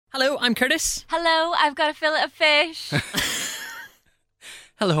Hello, I'm Curtis. Hello, I've got a fillet of fish.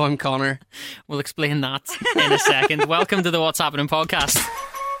 Hello, I'm Connor. We'll explain that in a second. Welcome to the What's Happening podcast.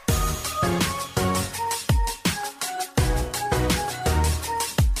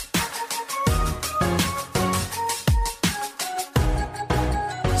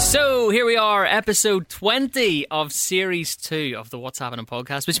 So here we are, episode 20 of series 2 of the What's Happening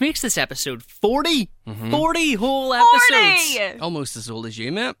podcast, which makes this episode 40. 40 whole episodes. 40! Almost as old as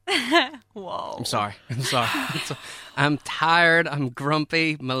you, mate. Whoa. I'm sorry. I'm tired. I'm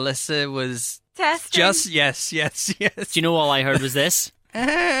grumpy. Melissa was Testing. just yes. Do you know all I heard was this? Moving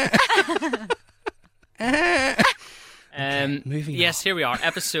yes, on. here we are,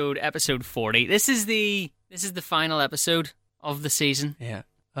 episode 40. This is the final episode of the season. Yeah.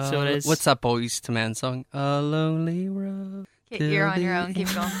 So it is. What's that Boys to Men song? A lonely road. You're on your own. Keep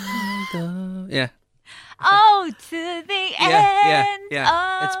going. Yeah. Oh, to the end.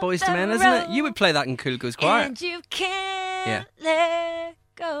 Yeah. It's Boys to Men, isn't it? You would play that in Cool Goes Quiet. And you can't let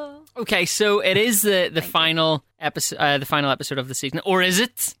go. Okay, so it is the final episode of the season, or is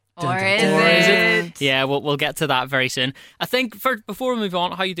it? Or is Or is it? Yeah, we'll get to that very soon. I think before we move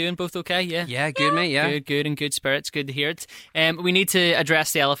on, how you doing? Both okay? Yeah. Yeah, good, mate. Yeah. Good, in good spirits. Good to hear it. We need to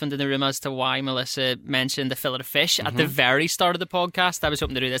address the elephant in the room as to why Melissa mentioned the fillet of fish at the very start of the podcast. I was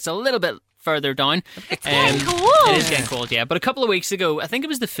hoping to do this a little bit further down. It's getting cold. It is getting cold, yeah. But a couple of weeks ago, I think it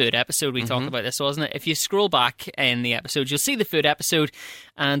was the food episode we talked about this, wasn't it? If you scroll back in the episode, you'll see the food episode,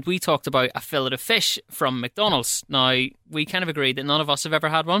 and we talked about a fillet of fish from McDonald's. Now, we kind of agreed that none of us have ever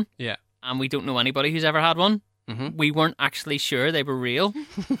had one. Yeah. And we don't know anybody who's ever had one. We weren't actually sure they were real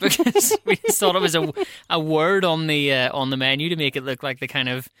because we thought it was a word on the menu to make it look like they kind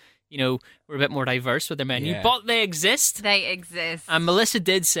of, were a bit more diverse with their menu. Yeah. But they exist. They exist. And Melissa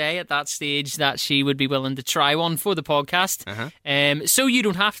did say at that stage that she would be willing to try one for the podcast. So you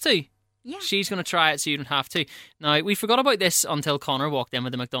don't have to. Yeah. She's going to try it so you don't have to. Now, we forgot about this until Connor walked in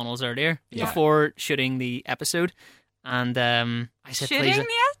with the McDonald's earlier before shooting the episode. And I said, Shooting please. the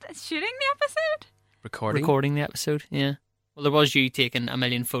episode? Recording the episode, yeah. Well, there was you taking a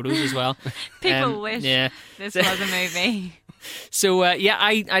million photos as well. People wish this was a movie. So,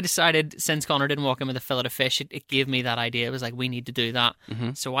 I decided, since Connor didn't walk in with a fillet of fish, it gave me that idea. It was like, we need to do that.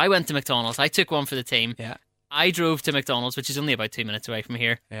 So I went to McDonald's. I took one for the team. Yeah. I drove to McDonald's, which is only about 2 minutes away from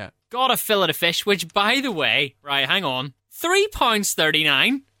here. Yeah. Got a fillet of fish, which, by the way, right, hang on,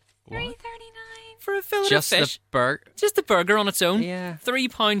 £3.39 $3.39. for a fillet Just of fish. the burger. Just the burger on its own. Yeah.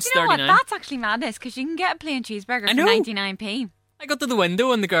 £3.39. You know what? That's actually madness because you can get a plain cheeseburger I for know. 99p. I got to the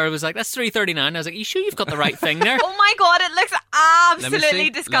window and the girl was like, that's $3.39. I was like, you sure you've got the right thing there? Oh my god, it looks absolutely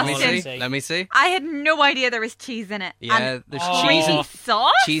disgusting. Let me see. I had no idea there was cheese in it. Yeah, And there's creamy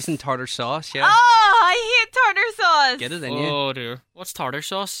sauce? cheese and tartar sauce. Yeah. Oh, I hate tartar sauce. Get it in you. Oh dear. What's tartar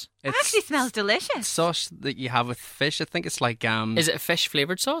sauce? It actually smells delicious. sauce that you have with fish. I think it's like Is it a fish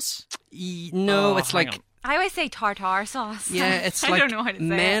flavoured sauce? no, Oh, it's hang like on. I always say tartar sauce. yeah, it's I like don't know how to say it.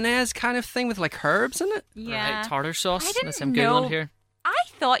 mayonnaise kind of thing with like herbs in it. Yeah. Right, tartar sauce. I didn't That's some good know. one here. I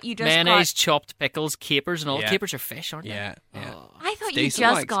thought you just Mayonnaise, got. chopped pickles, capers, and all. Yeah. Capers are fish, aren't they? Yeah. I thought It's you decent,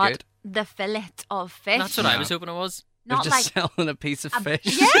 just like, it's got good. the fillet of fish. That's what I was hoping it was. They're Not just like. selling a piece of fish.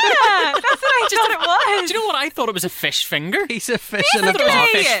 Yeah, that's what I thought it was. Do you know what I thought it was? A fish finger. Piece of fish I in a thought it was a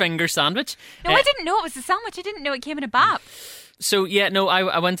Basically. fish finger sandwich. No, I didn't know it was a sandwich. I didn't know it came in a bap. So yeah, no,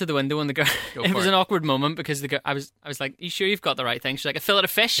 I went to the window and the girl. Go It for was it. an awkward moment because the girl. I was like, "You sure you've got the right thing?" She's like, "A fillet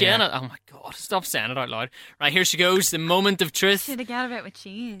of fish." Yeah. Yeah. And oh my god, stop saying it out loud. Right, here she goes. The moment of truth. Should have got a bit with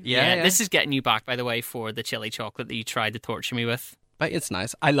cheese. Yeah. This is getting you back, by the way, for the chili chocolate that you tried to torture me with. But it's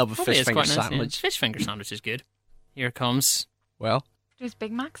nice. I love a Probably fish is finger quite nice, yeah. sandwich. Fish finger sandwich is good. Here it comes. Well, There's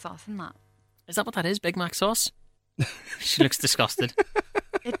Big Mac sauce in that. Is that what that is? Big Mac sauce? She looks disgusted.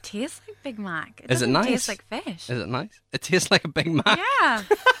 It tastes like Big Mac. It Is it doesn't nice? taste like fish. is it nice? It tastes like a Big Mac. Yeah.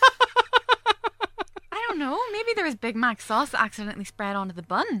 I don't know. Maybe there was Big Mac sauce accidentally spread onto the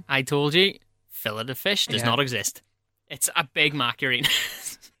bun. I told you, fillet of fish does Yeah. not exist. It's a Big Mac you're eating.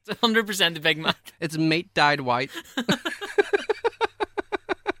 It's 100% a Big Mac. It's meat dyed white.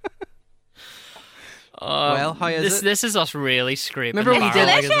 Well, how is it? This is us really scraping. Remember the we barrel,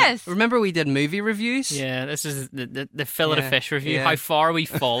 did- like, isn't it? Delicious. Remember we did movie reviews? Yeah, this is the fillet of Yeah, fish review. yeah. How far are we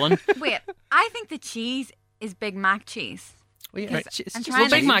fallen? Wait, I think the cheese is Big Mac cheese. Well, yeah, Right. it's I'm just trying Well,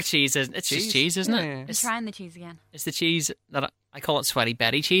 to- Big Mac cheese is it's just cheese, isn't Yeah. it? I'm It's, trying the cheese again. it's the cheese that I call it Sweaty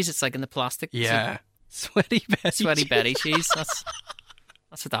Betty cheese. It's like in the plastic. Yeah. Sweaty Betty. Sweaty cheese. Betty cheese.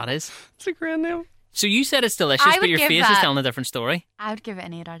 That's what that is. It's a grand name. So you said it's delicious, I but would your give face is that- telling a different story. I would give it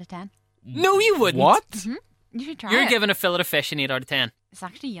an 8 out of 10. No, you wouldn't. What? You should try You're it. giving a fillet of fish an 8 out of 10. It's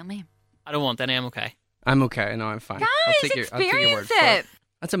actually yummy. I don't want any. I'm okay. I'm okay. No, I'm fine. Guys, I'll take your word experience for it.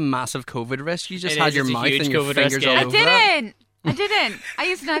 That's a massive COVID risk. You just It had is, your it's a mouth huge and your COVID risk, fingers yeah. all I over that. didn't. I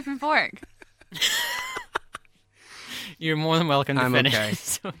used a knife and fork. You're more than welcome to I'm finish. okay.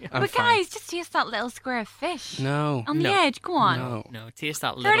 So, yeah. I'm But fine. guys, just taste that little square of fish. No. On the No. edge, go on. No. No, taste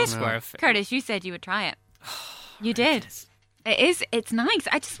that little Curtis, square of fish. Curtis, you said you would try it. You did. It's nice.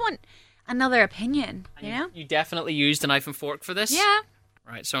 I just want another opinion, you know? You definitely used a knife and fork for this? Yeah.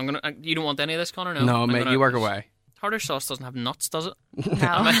 Right, so I'm going to... You don't want any of this, Connor? No, No, I'm mate, gonna- you work away. Tartar sauce doesn't have nuts, does it?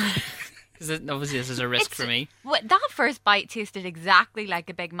 No. Because obviously this is a risk for me. That first bite tasted exactly like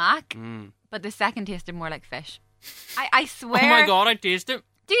a Big Mac, Mm. but the second tasted more like fish. I swear. Oh my god, I taste it.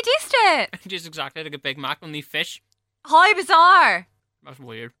 Do you taste it? It tastes exactly like a Big Mac, only fish. How bizarre. That's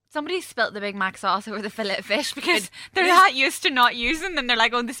weird. Somebody spilt the Big Mac sauce over the fillet of fish because they're not used to not using them. They're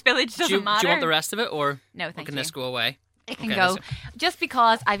like, oh, the spillage doesn't Do you matter. want the rest of it, or No, thank can you. this go away? It can Okay, go. listen. Just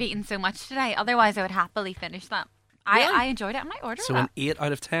because I've eaten so much today. Otherwise, I would happily finish that. Really? I enjoyed it. I might order So that. an 8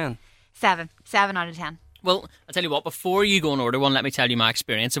 out of 10. 7 out of 10. Well, I'll tell you what, before you go and order one, let me tell you my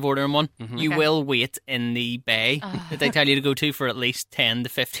experience of ordering one. You Okay. will wait in the bay that they tell you to go to for at least 10 to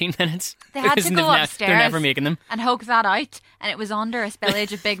 15 minutes. They had Because to go they're upstairs. They're never making them. And hook that out, and it was under a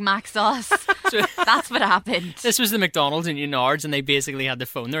spillage of Big Mac sauce. So That's what happened. this was the McDonald's in Yards, and they basically had to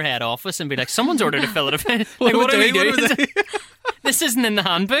phone their head office and be like, someone's ordered a fillet of fish. Like, what do we do? This isn't in the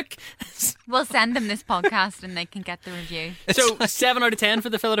handbook. We'll send them this podcast, and they can get the review. So 7 out of 10 for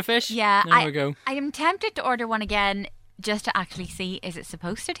the fillet of fish? Yeah, There we go. I am tempted to order one again just to actually see, is it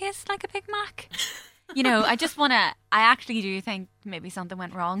supposed to taste like a Big Mac? You know, I just want to. I actually do think maybe something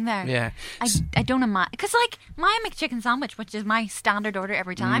went wrong there. Yeah. I don't imagine, because like my McChicken sandwich, which is my standard order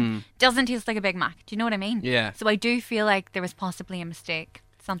every time, doesn't taste like a Big Mac. Do you know what I mean? Yeah. So I do feel like there was possibly a mistake.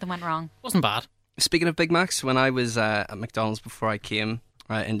 Something went wrong. Wasn't bad. Speaking of Big Macs, when I was at McDonald's before I came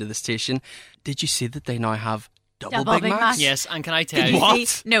into the station, did you see that they now have double Double Big Big Macs? Macs. Yes, and can I tell Did you? you What?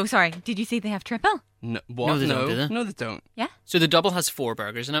 see? No, sorry. Did you see they have triple? No, what? No, they don't, do they? No, they don't. Yeah. So the double has 4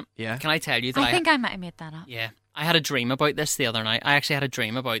 burgers in it. Yeah. Can I tell you that I think I might have made that up. Yeah. I had a dream about this the other night. I actually had a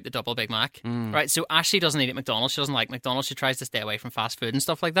dream about the double Big Mac. Right, so Ashley doesn't eat at McDonald's. She doesn't like McDonald's. She tries to stay away from fast food and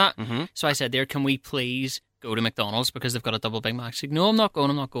stuff like that. So I said, there, can we please go to McDonald's because they've got a double Big Mac? She's like, no, I'm not going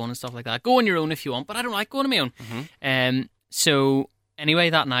and stuff like that. Go on your own if you want, but I don't like going on my own. So anyway,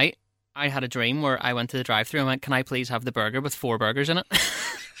 that night, I had a dream where I went to the drive-thru and went, can I please have the burger with 4 burgers in it?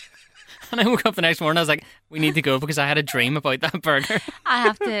 And I woke up the next morning, I was like, we need to go because I had a dream about that burger. I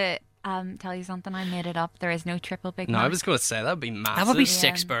have to tell you something. I made it up. There is no triple Big No, Mac. I was going to say that would be massive. That would be Yeah.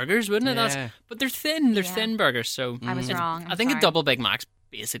 6 burgers, wouldn't it? Yeah. But they're thin. They're Yeah. thin burgers. So I was wrong. I think I'm a sorry. double Big Mac's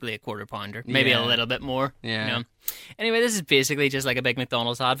basically a quarter pounder, maybe a Yeah. little bit more. Yeah. You know? Anyway, this is basically just like a big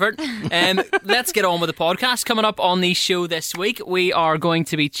McDonald's advert. Let's get on with the podcast. Coming up on the show this week, we are going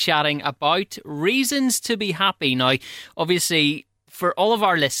to be chatting about reasons to be happy. Now, obviously, for all of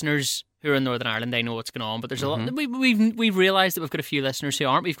our listeners who are in Northern Ireland, they know what's going on. But there's a lot. We've realised that we've got a few listeners who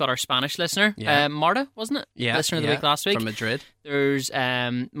aren't. We've got our Spanish listener, Yeah. Marta, wasn't it? Yeah, Listener of the yeah, week last week. from Madrid. There's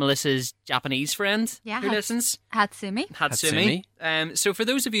Melissa's Japanese friend Yeah, who Hats- listens, Hatsumi. Hatsumi. So for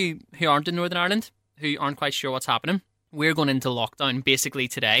those of you who aren't in Northern Ireland, who aren't quite sure what's happening, we're going into lockdown basically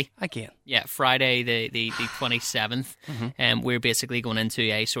today. Again. Yeah, Friday the 27th. And we're basically going into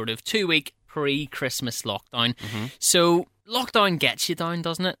a sort of 2-week pre-Christmas lockdown. So lockdown gets you down,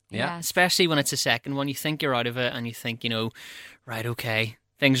 doesn't it? Yeah. Yes. Especially when it's a second one. You think you're out of it and you think, right, okay,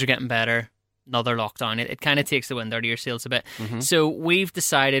 things are getting better. Another lockdown. It kind of takes the wind out of your sails a bit. So we've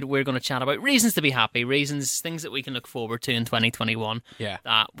decided we're going to chat about reasons to be happy, things that we can look forward to in 2021 Yeah.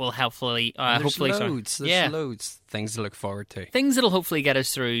 that will hopefully, There's hopefully, loads. There's yeah, loads things to look forward to. things that'll hopefully get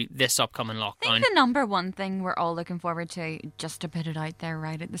us through this upcoming I lockdown. think the number one thing we're all looking forward to, just to put it out there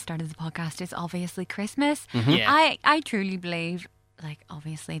right at the start of the podcast, is obviously Christmas. Yeah. I truly believe, like,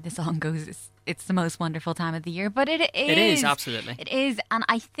 obviously the song goes, it's the most wonderful time of the year, but it is. It is, absolutely. It is. And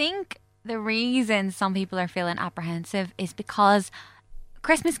I think the reason some people are feeling apprehensive is because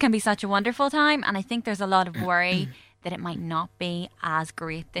Christmas can be such a wonderful time, and I think there's a lot of worry that it might not be as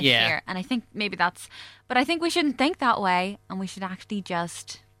great this Yeah. year. And I think maybe but I think we shouldn't think that way, and we should actually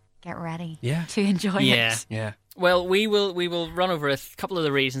just get ready Yeah. to enjoy Yeah. it. Yeah. Well, we will run over a couple of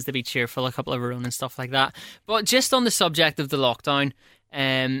the reasons to be cheerful, a couple of our own and stuff like that. But just on the subject of the lockdown,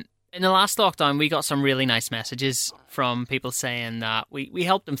 in the last lockdown, we got some really nice messages from people saying that we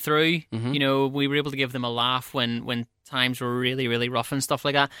helped them through. Mm-hmm. You know, we were able to give them a laugh when times were really, really rough and stuff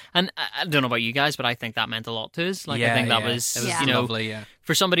like that. And I don't know about you guys, but I think that meant a lot to us. Like, I think that was, it was Yeah. lovely, yeah.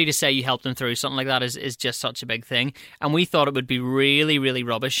 for somebody to say you helped them through something like that is just such a big thing. And we thought it would be really, really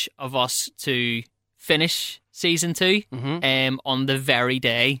rubbish of us to finish season 2 on the very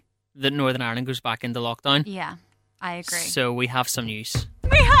day that Northern Ireland goes back into lockdown. Yeah, I agree. So we have some news.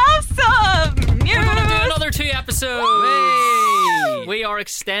 We have some news. We're going to do another 2 episodes. Hey! We are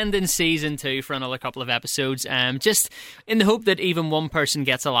extending season 2 for another couple of episodes, just in the hope that even one person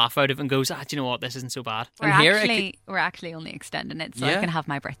gets a laugh out of it and goes, do you know what, this isn't so bad. We're And here we're actually only extending it so I Yeah. can have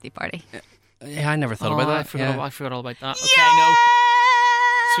my birthday party. Yeah, I never thought about that. I forgot, Yeah. I forgot all about that. Okay, no.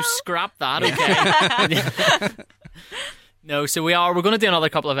 So scrap that, okay. No, so we're going to do another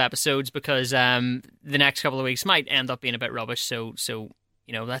couple of episodes because the next couple of weeks might end up being a bit rubbish, so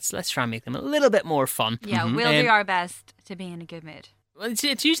let's try and make them a little bit more fun. Yeah, we'll do our best to be in a good mood. Well,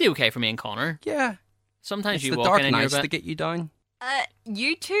 it's usually okay for me and Connor. Yeah. Sometimes It's you the walk dark in and you're a nights bit... that get you down.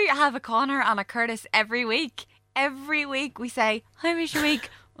 You two have a Connor and a Curtis every week. Every week we say, how was your week?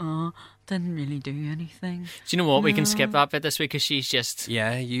 Oh, didn't really do anything. Do you know what? We can skip that bit this week because she's just...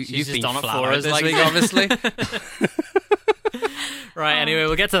 Yeah, you've just been done it flat for out us, this like- week, obviously. Right, anyway,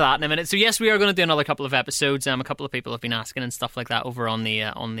 we'll get to that in a minute. So yes, we are going to do another couple of episodes. A couple of people have been asking and stuff like that over on the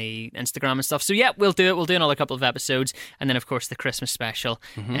Instagram and stuff. So yeah, we'll do it. We'll do another couple of episodes, and then of course the Christmas special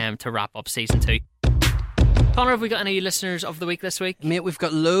to wrap up season 2. Connor, have we got any listeners of the week this week? Mate, we've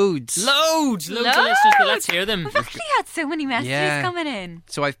got loads. Loads of listeners, but let's hear them. We've actually had so many messages Yeah. coming in.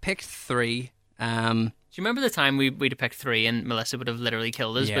 So I've picked 3. Do you remember the time we'd have picked 3 and Melissa would have literally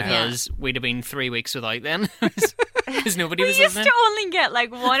killed us Yeah. because we'd have been 3 weeks without then? Because nobody We was used listening. to only get like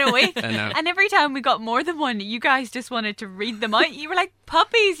one a week. I know. And every time we got more than one, you guys just wanted to read them out. You were like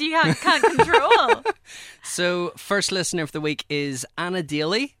puppies you can't control. So, first listener of the week is Anna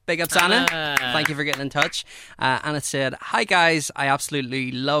Daly. Big ups, Anna. Anna. Thank you for getting in touch. Anna said, "Hi guys, I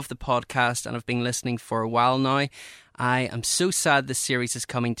absolutely love the podcast and I've been listening for a while now. I am so sad this series is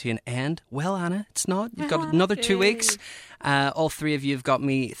coming to an end." Well, Anna, it's not. You've got another 2 weeks. All 3 of you have got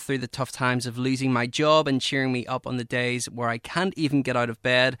me through the tough times of losing my job and cheering me up on the days where I can't even get out of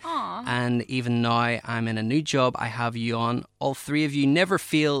bed. Aw. And even now I'm in a new job, I have you on. All 3 of you never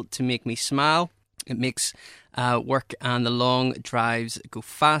fail to make me smile. It makes work and the long drives go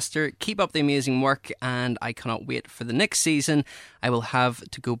faster. Keep up the amazing work, and I cannot wait for the next season. I will have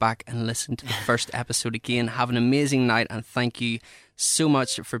to go back and listen to the first episode again. Have an amazing night, and thank you so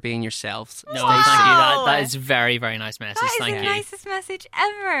much for being yourselves. No, Stay thank safe. you. That is very, very nice message. That is Thank the you. nicest message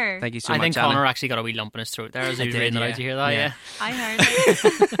ever. Thank you so I much, think Anna. Connor actually got a wee lump in his throat there as he was did, reading it out. yeah. Did you hear that? Yeah. I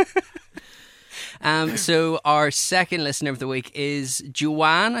heard it. So our second listener of the week is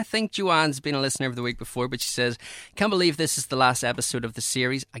Joanne. I think Joanne's been a listener of the week before, but she says, "Can't believe this is the last episode of the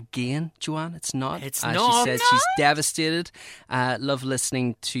series." Again, Joanne, it's not. It's She not. says she's devastated. Love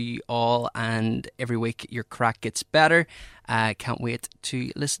listening to you all, and every week your crack gets better. Can't wait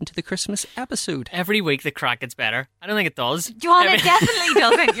to listen to the Christmas episode. Every week the crack gets better. I don't think it does. Joanna definitely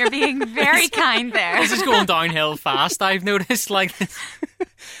doesn't. You're being very kind there. This is going downhill fast, I've noticed. Like,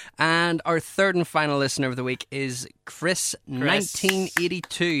 And our third and final listener of the week is Chris,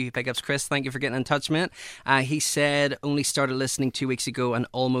 1982. Big ups, Chris. Thank you for getting in touch, mate. He said, only started listening 2 weeks ago and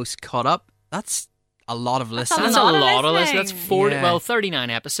almost caught up. That's a lot of listening. that's a lot of lot of listening. listening. That's 40, Yeah. well, 39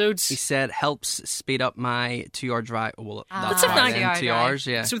 episodes. He said, helps speed up my 2-hour drive. Well, That's that's a fine nice then, 2-hour 2 drive. hours,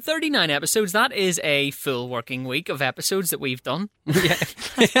 yeah. So 39 episodes, that is a full working week of episodes that we've done. yeah.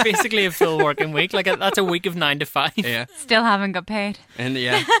 Basically a full working week. Like that's a week of 9 to 5. yeah. Still haven't got paid. And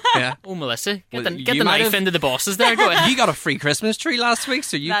yeah. Yeah. Oh, Melissa, get Well, the, get you the might knife have- into the bosses there. Go ahead. You got a free Christmas tree last week,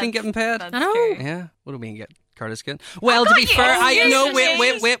 so you've been That's- getting paid. That's I know. true. Yeah. What do we get? Curtis get? Well, to got be you. fair, Oh, I yes, know.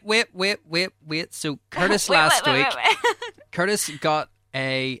 yes. Wait. So Curtis Wait, last wait, week, wait. Curtis got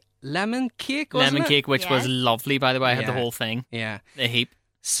a lemon cake. Wasn't Lemon it? cake, which was Yes. lovely, by the way. I had the Yeah. whole thing. Yeah. The heap.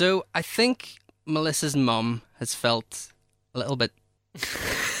 So I think Melissa's mum has felt a little bit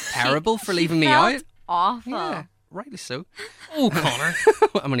terrible for leaving me Felt out. Awful. Yeah, rightly so. Oh, Connor.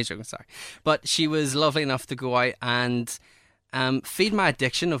 I'm only joking, sorry. But she was lovely enough to go out and feed my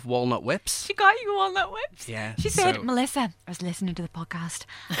addiction of walnut whips. She got you walnut whips. Yeah. She said, so- Melissa, I was listening to the podcast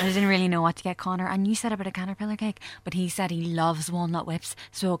and I didn't really know what to get Connor. And you said about a caterpillar cake, but he said he loves walnut whips,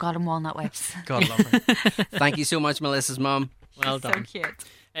 so I got him walnut whips. God love her. Thank you so much, Melissa's mum. Well So done. cute.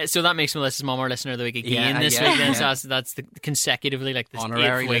 So that makes Melissa's mum our listener of the week again Yeah, this yeah, week. Then, yeah. so that's the, consecutively like this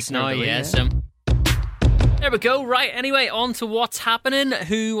Honorary 8th week listener now. of the week, Yeah. yeah. So there we go. Right. Anyway, on to what's happening.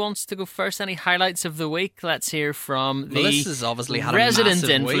 Who wants to go first? Any highlights of the week? Let's hear from the Melissa's obviously had a resident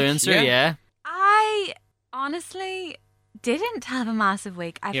massive week. influencer. Yeah. I honestly didn't have a massive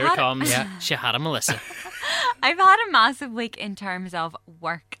week. Here it comes. She had a Melissa. I've had a massive week in terms of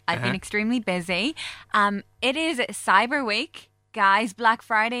work. I've Uh-huh. been extremely busy. It is Cyber Week. Guys, Black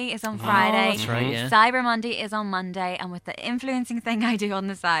Friday is on Friday. that's right, yeah. Cyber Monday is on Monday. And with the influencing thing I do on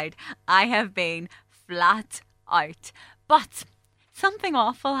the side, I have been flat out. But something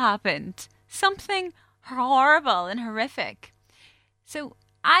awful happened. Something horrible and horrific. So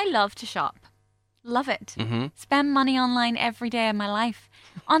I love to shop. Love it. Spend money online every day of my life.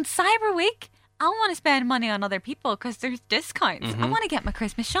 On Cyber Week, I want to spend money on other people because there's discounts. I want to get my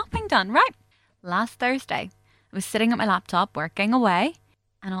Christmas shopping done, right? Last Thursday, I was sitting at my laptop working away,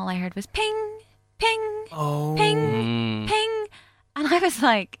 and all I heard was ping, ping, ping, ping. And I was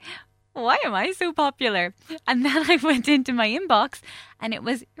like, why am I so popular? And then I went into my inbox and it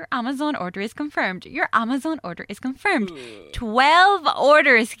was, your Amazon order is confirmed. Your Amazon order is confirmed. 12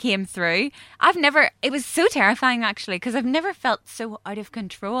 orders came through. It was so terrifying actually, because I've never felt so out of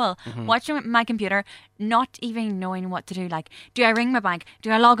control. Watching my computer, not even knowing what to do. Like, do I ring my bank?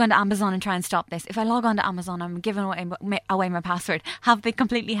 Do I log on to Amazon and try and stop this? If I log on to Amazon, I'm giving away my password. Have they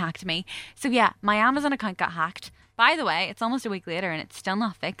completely hacked me? So yeah, my Amazon account got hacked. By the way, it's almost a week later and it's still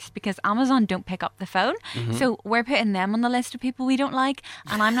not fixed because Amazon don't pick up the phone. So we're putting them on the list of people we don't like,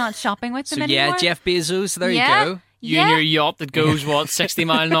 and I'm not shopping with them So anymore. yeah, Jeff Bezos, there you go. You and your yacht that goes, 60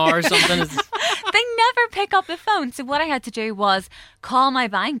 mile an hour or something? They never pick up the phone. So what I had to do was call my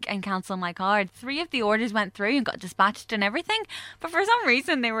bank and cancel my card. 3 of the orders went through and got dispatched and everything. But for some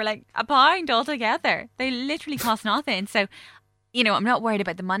reason, they were like £1 altogether. They literally cost nothing. So, you know, I'm not worried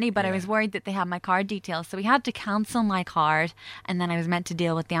about the money, but I was worried that they had my card details. So we had to cancel my card, and then I was meant to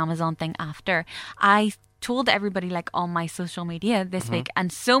deal with the Amazon thing after. I told everybody like on my social media this week,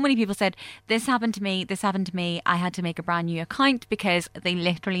 and so many people said, this happened to me, I had to make a brand new account because they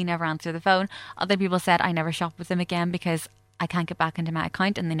literally never answer the phone. Other people said I never shop with them again because I can't get back into my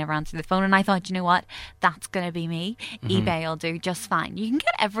account and they never answer the phone. And I thought, you know what, that's going to be me. eBay will do just fine. You can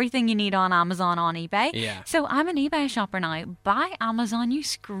get everything you need on Amazon on eBay. Yeah. So I'm an eBay shopper now. By Amazon, you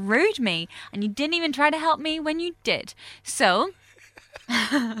screwed me and you didn't even try to help me when you did. So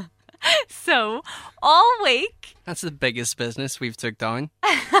all week, That's the biggest business we've took down.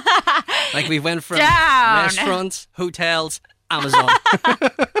 Like we went from Down. restaurants, hotels, Amazon.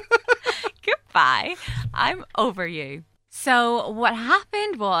 goodbye. I'm over you. So what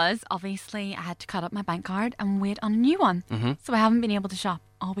happened was, obviously, I had to cut up my bank card and wait on a new one. So I haven't been able to shop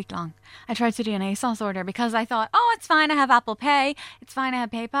all week long. I tried to do an ASOS order because I thought, oh, it's fine, I have Apple Pay. It's fine, I have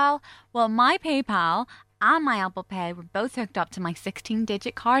PayPal. Well, my PayPal and my Apple Pay were both hooked up to my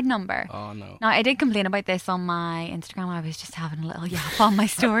 16-digit card number. Oh, no. Now, I did complain about this on my Instagram. I was just having a little yap on my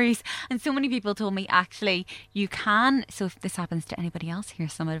stories. And so many people told me, actually, you can, so if this happens to anybody else,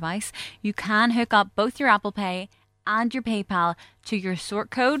 here's some advice. You can hook up both your Apple Pay and your PayPal to your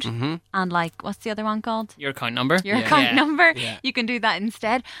sort code and like, what's the other one called? Your account number. Your account number. Yeah. You can do that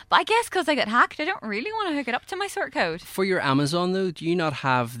instead. But I guess because I got hacked, I don't really want to hook it up to my sort code. For your Amazon, though, do you not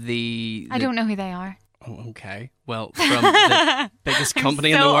have the... I don't know who they are. Oh, okay. Well, from the biggest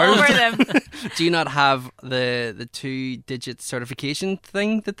company in the So world. over them. Do you not have the 2-digit certification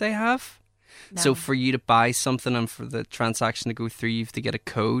thing that they have? No. So for you to buy something and for the transaction to go through, you have to get a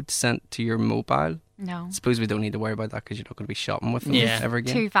code sent to your mobile. No. Suppose we don't need to worry about that because you're not going to be shopping with them Yeah. ever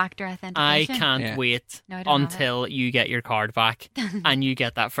again. 2-factor I authentication. can't Yeah. wait No, I don't have until you get your card back and you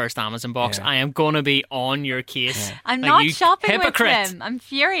get that first Amazon box. Yeah. I am going to be on your case. I'm Like, not you shopping hypocrite. with them. I'm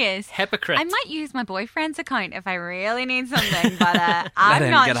furious. Hypocrite. I might use my boyfriend's account if I really need something, but Let I'm him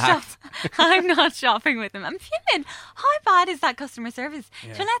not. get hacked. I'm not shopping with them. I'm fuming. How bad is that customer service?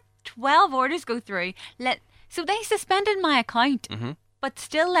 Yeah. To let 12 orders go through, so they suspended my account, but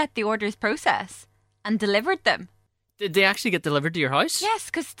still let the orders process and delivered them. Did they actually get delivered to your house? Yes,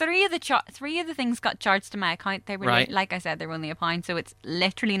 because three of the things got charged to my account. They were Right. like I said, they were only £1, so it's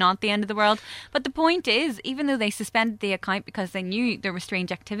literally not the end of the world. But the point is, even though they suspended the account because they knew there was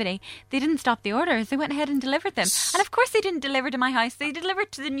strange activity, they didn't stop the orders. They went ahead and delivered them. And of course, they didn't deliver to my house. They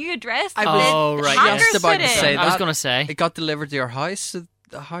delivered to the new address. I that was Oh, the right, hackers just about put to in. say I was that. going to say. It got delivered to your house. So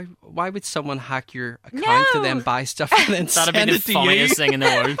why would someone hack your account to No. then buy stuff and then That'd send be it the to you? funniest thing in the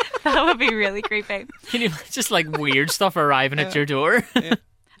world. That would be really creepy. Can you just like weird stuff arriving at your door?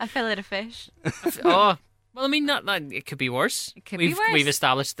 A fillet of fish. Oh, well, I mean, not it could be worse. It could be worse. We've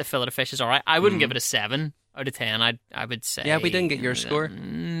established the fillet of fish is all right. I wouldn't give it a 7 out of 10. I would say. Yeah, we didn't get your score.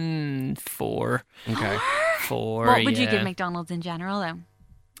 4. Okay. 4. What would you yeah. give McDonald's in general, though?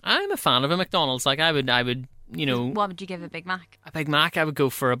 I'm a fan of a McDonald's. Like I would, you know, What would you give a Big Mac? a Big Mac. I would go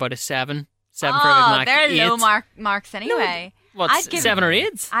for about a 7. 7 for a Big Mac. they're 8. low marks anyway. What's I'd give- 7 or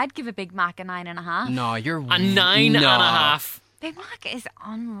 8? I'd give a Big Mac a 9.5. No, you're A 9.5. Big Mac is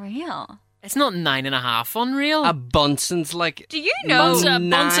unreal. It's not 9.5 unreal. A Bunsen's like Do you know?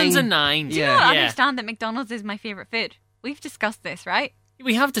 Bunsen's a 9. 9. Do you Yeah. not understand that McDonald's is my favourite food? We've discussed this, right?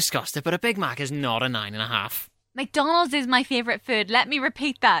 We have discussed it, but a Big Mac is not a 9.5. McDonald's is my favourite food. Let me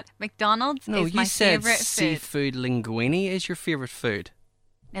repeat that. McDonald's No, is you my said favourite food. seafood linguine is your favourite food.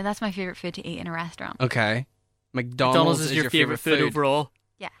 No, that's my favourite food to eat in a restaurant. Okay. McDonald's is your favourite food overall.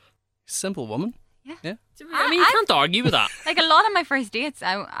 Simple woman. Yeah. I mean, you can't argue with that. Like a lot of my first dates,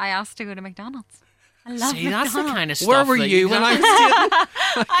 I asked to go to McDonald's. I love See, that's McDonald's. the kind of stuff. Where were that you when I was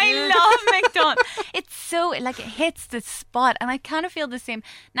dating? I love McDonald's. It's so, like, it hits the spot. And I kind of feel the same.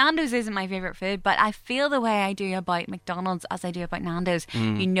 Nando's isn't my favourite food, but I feel the way I do about McDonald's as I do about Nando's.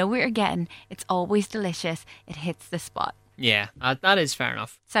 You know what you're getting. It's always delicious. It hits the spot. Yeah, that is fair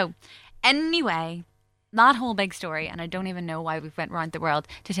enough. So, anyway, that whole big story, and I don't even know why we've went around the world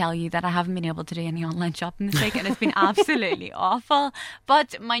to tell you that I haven't been able to do any online shopping this week, and it's been absolutely awful.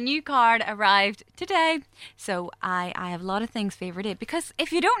 But my new card arrived today, so I have a lot of things favoured because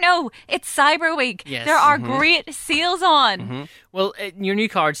if you don't know, it's Cyber Week. Yes. There are great sales on. Well, your new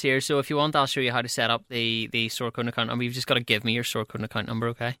card's here, so if you want, I'll show you how to set up the store code account number. You've just got to give me your store code account number,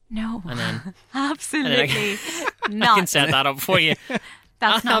 okay? No, And then absolutely I not. can set that up for you.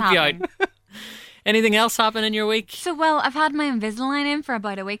 That's I'll not help you happening. out. Anything else happen in your week? So, well, I've had my Invisalign in for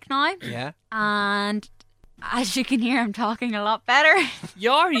about a week now, Yeah. and as you can hear, I'm talking a lot better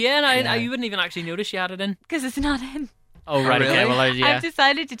You are, yeah. And Yeah. you wouldn't even actually notice you had it in. because it's not in. Oh, right, okay. really? Well, yeah. I've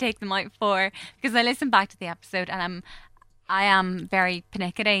decided to take them out because I listened back to the episode and I am very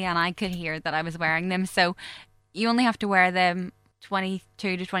pernickety and I could hear that I was wearing them. So you only have to wear them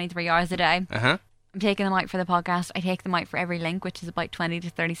 22 to 23 hours a day. Uh-huh. I'm taking them out for the podcast. I take them out for every link, which is about 20 to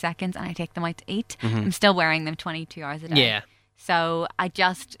 30 seconds, and I take them out to eat. I'm still wearing them 22 hours a day. Yeah. So I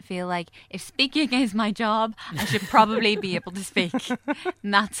just feel like if speaking is my job, I should probably be able to speak.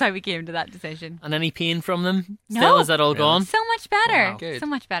 And that's how we came to that decision. And any pain from them? No. Still, is that all gone? So much better. Wow. Good. So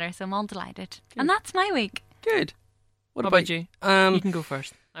much better. So I'm all delighted. And that's my week. Good. What about you? Um, You can go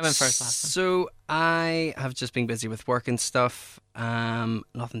first. I went first last time. So I have just been busy with work and stuff.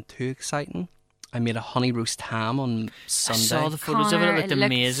 Nothing too exciting. I made a honey roast ham on Sunday. I saw the photos of it. Connor, It looked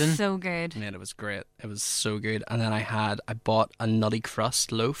amazing. so good. Man, it was great. It was so good. And then I bought a nutty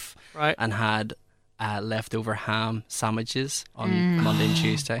crust loaf Right. and had leftover ham sandwiches on Monday and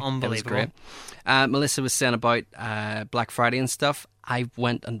Tuesday. It was Unbelievable. great. Melissa was saying about Black Friday and stuff. I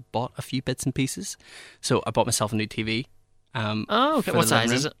went and bought a few bits and pieces. So I bought myself a new TV. Oh, okay. for What the living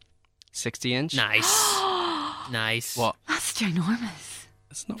size is room. it? 60-inch. Nice. Nice. What? That's ginormous.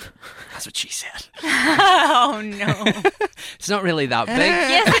 It's not. That's what she said. Oh, no. It's not really that big.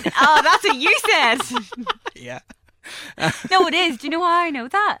 Yes, that's what you said. Yeah. No, it is. Do you know why I know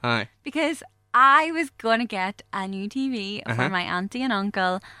that? Aye. Because I was going to get a new TV for my auntie and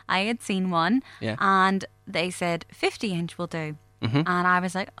uncle. I had seen one, Yeah. and they said 50-inch will do. And I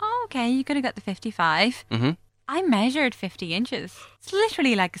was like, oh, okay, you could have got the 55. Mhm. I measured 50 inches. It's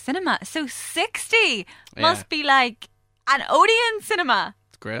literally like a cinema. So 60 must be like an Odeon cinema.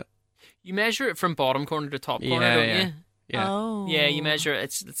 It's great. You measure it from bottom corner to top corner, Yeah, don't yeah. you? Yeah. Oh. Yeah, you measure it.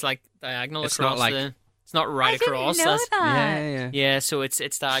 It's like diagonal It's across not like- the... It's not right I didn't across. know that's- that. Yeah. Yeah, so it's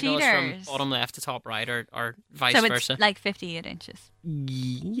diagonal. It's from Cheaters. bottom left to top right or vice So versa. it's like 58 inches.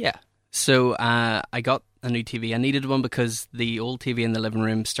 Yeah. So I got a new TV. I needed one because the old TV in the living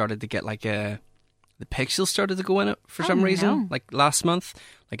room started to get like the pixels started to go in it for some reason. no. Like last month,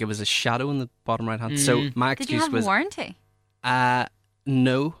 like it was a shadow in the bottom right hand. So my Did you excuse have was a warranty?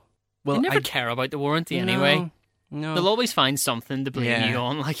 no. Well, they never I care about the warranty no, anyway. No. They'll always find something to blame Yeah. you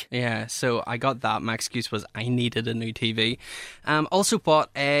on. Like, Yeah, so I got that. My excuse was I needed a new TV. Also bought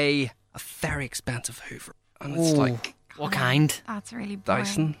a very expensive Hoover. And it's like what kind? That's really boring.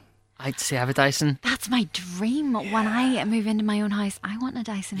 Dyson. I'd say I have a Dyson. That's my dream. When I move into my own house, I want a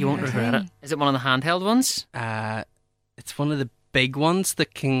Dyson You won't Hoover regret too. it. Is it one of the handheld ones? It's one of the big ones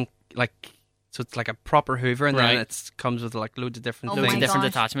that can like, so it's like a proper Hoover, and Right. then it comes with like loads of different Oh Loads things. of my different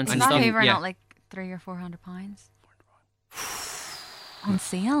gosh. attachments Is and that stuff. Hoover Yeah. not like £300 or £400? On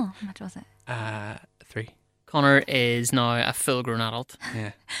sale? How much was it? 3. Connor is now a full-grown adult.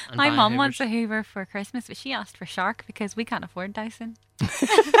 Yeah. and My buying mum Hoovers. wants a Hoover for Christmas, but she asked for Shark because we can't afford Dyson.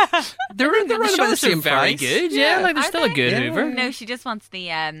 They're around The about the Sharks are same very price. good. Yeah, like they're Are still a they? good Yeah. Hoover. No, she just wants the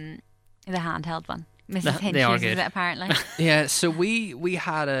handheld one. Mrs. Hinch they are uses good. it apparently. Yeah, so we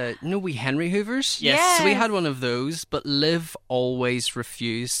had we Henry Hoovers. Yes. So we had one of those, but Liv always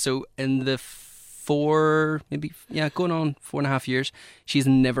refused. So in the going on 4.5 years, she's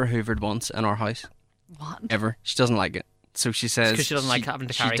never hoovered once in our house. What? Ever. She doesn't like it. So she says 'cause she doesn't like having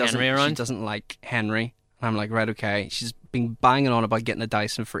to she carry doesn't- Henry around? She doesn't like Henry. And I'm like, right, okay. She's been banging on about getting a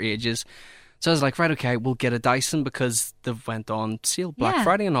Dyson for ages. So I was like, right, okay, we'll get a Dyson because they've went on sale Black Yeah.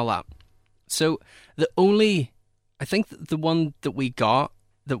 Friday and all that. So I think the one that we got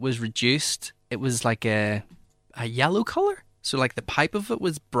that was reduced, it was like a yellow color. So like the pipe of it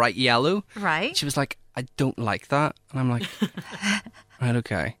was bright yellow. Right. She was like, I don't like that. And I'm like, right,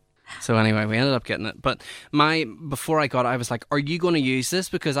 okay. So anyway, we ended up getting it. But before I got it, I was like, are you going to use this?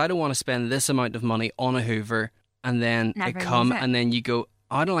 Because I don't want to spend this amount of money on a Hoover and then Never it come use it. and then you go,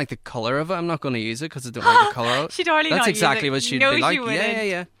 oh, I don't like the colour of it. I'm not going to use it because I don't like the colour of it. She'd already That's not use exactly it. what she'd No, be like. she wouldn't.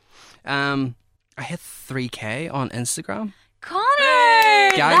 Yeah. I hit 3K on Instagram.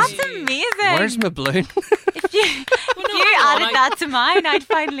 Connor, Guys, that's amazing. Where's my balloon? If you added that to mine, I'd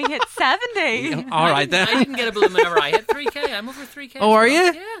finally hit 70. All right then. I didn't get a balloon whenever I hit 3K. I'm over 3K. Oh, are you?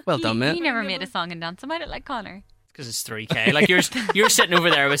 Yeah. Well done, mate. You never made a song and dance about it like Connor. Because it's 3K. Like you're sitting over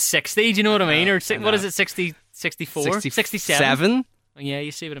there with 60. Do you know what I mean? Or what is it? 60, 64, 67. Yeah,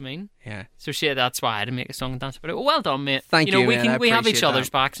 you see what I mean. Yeah. So shit, that's why I had to make a song and dance about it. Well done, mate. Thank you, we man. I we have each appreciate other's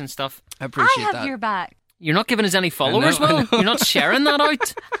that. backs and stuff. I appreciate I have that. your back. You're not giving us any followers, I know. Will. You're not sharing that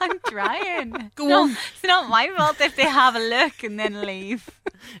out. I'm trying. Go on. It's not my fault if they have a look and then leave.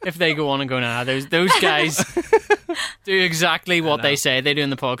 If they go on and go, nah, those guys do exactly what they say they do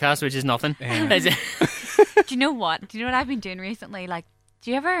in the podcast, which is nothing. Yeah. Do you know what? Do you know what I've been doing recently? Like, do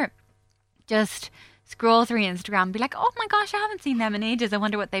you ever just scroll through Instagram and be like, oh my gosh, I haven't seen them in ages. I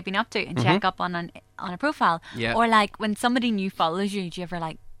wonder what they've been up to, and check up on a profile. Yeah. Or like when somebody new follows you, do you ever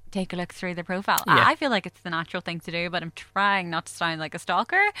like take a look through their profile? Yeah. I feel like it's the natural thing to do, but I'm trying not to sound like a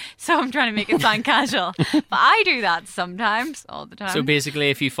stalker, so I'm trying to make it sound casual. But I do that sometimes, all the time. So basically,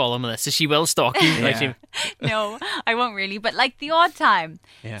 if you follow Melissa, she will stalk you. Like Yeah. No, I won't really, but like the odd time.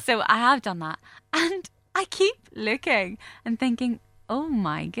 Yeah. So I have done that. And I keep looking and thinking, oh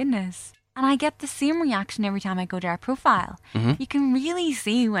my goodness. And I get the same reaction every time I go to our profile. You can really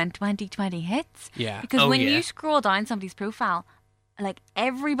see when 2020 hits. Yeah. Because Oh, when yeah. you scroll down somebody's profile, like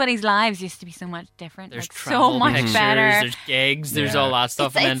everybody's lives used to be so much different. There's like travel so much pictures, better. there's gigs, there's Yeah. all that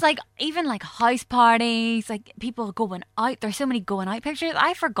stuff. It's like even like house parties, like people going out. There's so many going out pictures.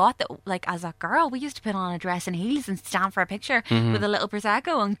 I forgot that, like as a girl, we used to put on a dress and heels and stand for a picture with a little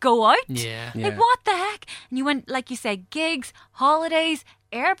prosecco and go out. yeah. Yeah. Like what the heck? And you went, like you said, gigs, holidays,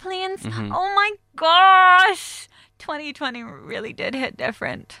 airplanes. Oh my gosh, 2020 really did hit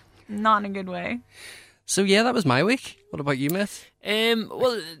different. Not in a good way. So yeah, that was my week. What about you, Myth?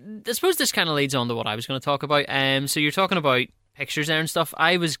 Well, I suppose this kind of leads on to what I was going to talk about. So you're talking about pictures there and stuff.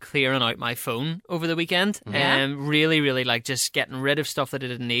 I was clearing out my phone over the weekend. Yeah. Really, really like just getting rid of stuff that I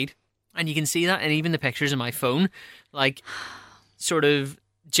didn't need. And you can see that, and even the pictures in my phone, like sort of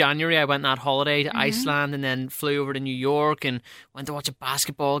January, I went on that holiday to Iceland and then flew over to New York and went to watch a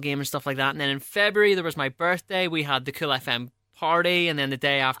basketball game and stuff like that. And then in February, there was my birthday. We had the Cool FM party, and then the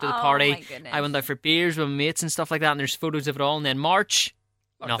day after the Oh, party, my goodness. I went out for beers with my mates and stuff like that. And there's photos of it all. And then March,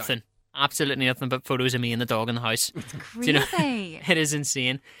 nothing, absolutely nothing but photos of me and the dog in the house. Crazy. you know, It is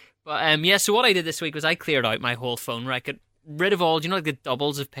insane. But yeah, so what I did this week was I cleared out my whole phone. Where I got rid of all, like the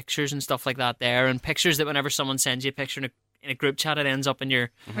doubles of pictures and stuff like that there, and pictures that whenever someone sends you a picture in a group chat, it ends up in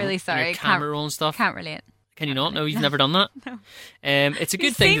your Really in sorry. your camera roll and stuff. Can't relate. Can you not? No, you've never done that. No. It's a good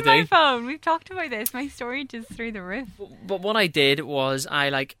You've thing seen to my do. phone. We've talked about this. My storage is through the roof. But what I did was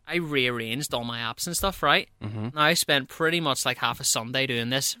I rearranged all my apps and stuff, right? Now I spent pretty much like half a Sunday doing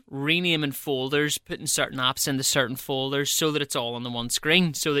this, renaming folders, putting certain apps into certain folders so that it's all on the one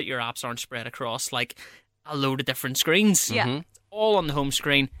screen, so that your apps aren't spread across like a load of different screens. Yeah. It's all on the home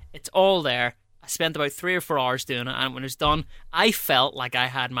screen. It's all there. I spent about 3 or 4 hours doing it, and when it was done, I felt like I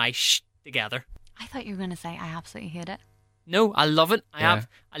had my together. I thought you were going to say I absolutely hate it. No, I love it. Yeah.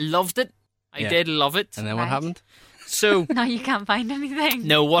 I loved it. I Yeah. did love it. And then what Right. happened? So Now you can't find anything.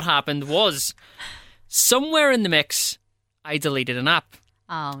 no, what happened was somewhere in the mix, I deleted an app.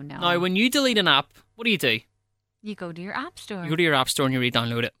 Oh, no. Now, when you delete an app, what do? You go to your app store. You go to your app store and you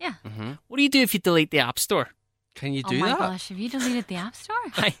re-download it. Yeah. What do you do if you delete the app store? Can you Oh do my that? gosh, have you deleted the app store?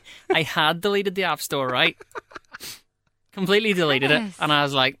 I had deleted the app store, right? Completely deleted it, Yes. and I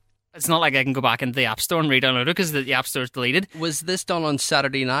was like, it's not like I can go back into the app store and re-download it because the app store's deleted. Was this done on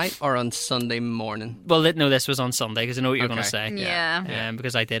Saturday night or on Sunday morning? Well, no, this was on Sunday because I know what you're going to Okay. say. Yeah.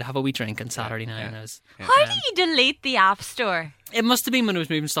 Because I did have a wee drink on Saturday night. And I was, How do you delete the app store? it must have been when I was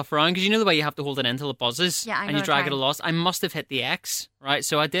moving stuff around because you know the way you have to hold it in until it buzzes Yeah, I and know you drag the it a lot. I must have hit the X, right?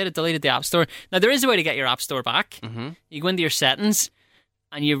 So I did. I deleted the app store. Now, there is a way to get your app store back. You go into your settings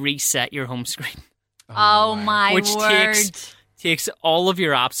and you reset your home screen. Oh, my Which word. Takes all of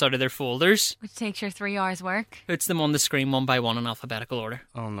your apps out of their folders, Which takes your 3 hours work. puts them on the screen one by one in alphabetical order.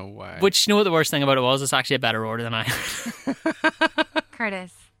 Oh, no way. Which, you know what the worst thing about it was? It's actually a better order than I had.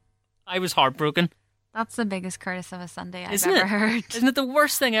 Curtis, I was heartbroken. that's the biggest Curtis of a Sunday I've Isn't ever it? heard. Isn't it the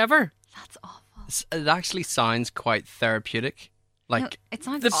worst thing ever? That's awful. It actually sounds quite therapeutic. Like, No, it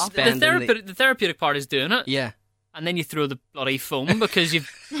sounds The, awful. the therapeutic part is doing it, yeah. and then you throw the bloody foam because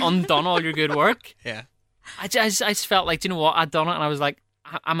you've undone all your good work. Yeah. I just felt like, do you know what? I'd done it, and I was like,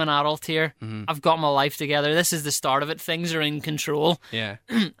 I'm an adult here. I've got my life together. This is the start of it. Things are in control. Yeah.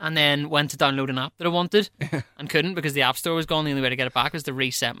 And then went to download an app that I wanted and couldn't because the App Store was gone. The only way to get it back was to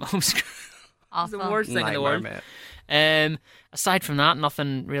reset my home screen. It's the worst thing in the world. Aside from that,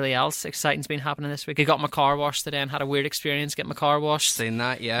 nothing really else exciting's been happening this week. I got my car washed today and had a weird experience getting my car washed. Seen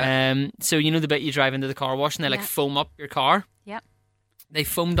that, yeah. So you know the bit you drive into the car wash and they like foam up your car? Yep. They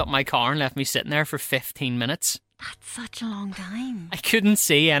foamed up my car and left me sitting there for 15 minutes. That's such a long time. I couldn't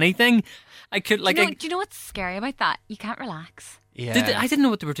see anything. I could like. Do you know what's scary about that? You can't relax. Yeah. I didn't know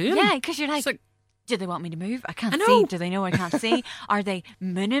what they were doing. Yeah, because you're It's like, do they want me to move? I can't I know. see. Do they know I can't see? Are they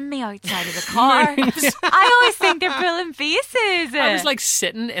mooning me outside of the car? I always think they're pulling faces. I was like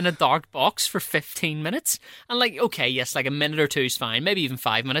sitting in a dark box for 15 minutes and like, okay, yes, like a minute or two is fine, maybe even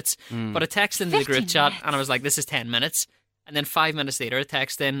 5 minutes. But I texted into the group 15 chat minutes. and I was like, this is 10 minutes. And then 5 minutes later, I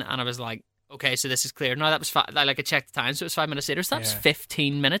texted in and I was like, okay, so this is clear. No, that was I checked the time, so it was 5 minutes later. So that was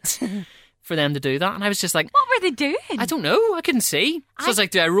 15 minutes for them to do that. And I was just like, what were they doing? I don't know. I couldn't see. So I was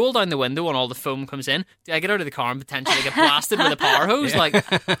like, do I roll down the window and all the foam comes in? Do I get out of the car and potentially get blasted with a power hose? Like,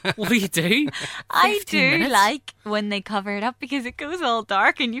 what do you do? I 15 do minutes? like when they cover it up because it goes all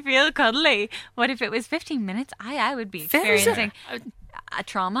dark and you feel cuddly. What if it was 15 minutes? I would be experiencing a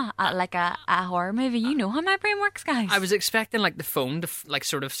trauma, like a horror movie. You know how my brain works, guys. I was expecting like the foam to like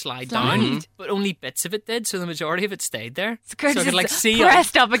sort of slide down, but only bits of it did, so the majority of it stayed there. So Curtis I could like is see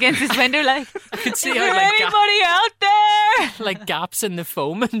pressed up against his window like, I could see is how there like anybody out there? like gaps in the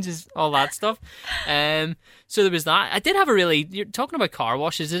foam and just all that stuff. So there was that. I did have you're talking about car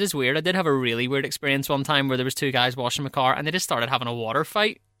washes, it is weird. I did have a really weird experience one time where there was two guys washing my car and they just started having a water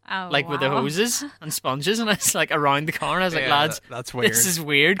fight. Oh, Like with the wow. hoses and sponges, and I was like around the car, and I was like, "Lads, that's weird. this is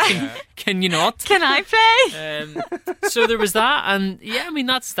weird. Can you not?" Can I play? So there was that, and yeah, I mean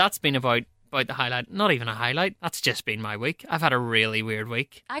that's been about the highlight. Not even a highlight. That's just been my week. I've had a really weird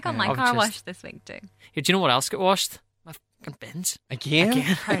week. I got my I've car just- washed this week too. Hey, do you know what else got washed? My fucking bins.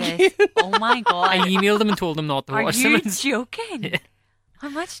 Again? Curtis, oh my god. I emailed them and told them not to Are wash you them. joking? Yeah. How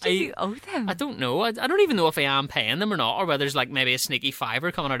much do you owe them? I don't know. I don't even know if I am paying them or not, or whether there's like maybe a sneaky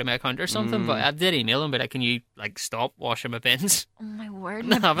fiver coming out of my account or something. But I did email them, but like, can you like stop washing my bins? Oh my word.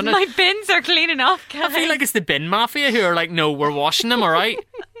 Not having it. My bins are clean enough, I guys. feel like it's the bin mafia who are like, no, we're washing them, all right?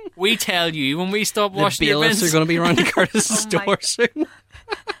 We tell you when we stop The washing your bailiffs bins. are going to be around Curtis's Oh my- store soon.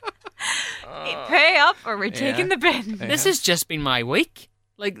 Pay up or we're taking the bin. This has just been my week.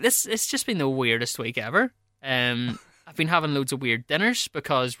 Like it's just been the weirdest week ever. I've been having loads of weird dinners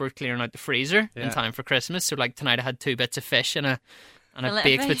because we're clearing out the freezer in time for Christmas. So like tonight I had 2 bits of fish and a Fillet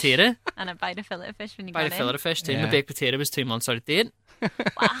baked fish. potato. And a bite of fillet fish when you Bite got of in. fillet of fish too. Yeah. My baked potato was 2 months out of date.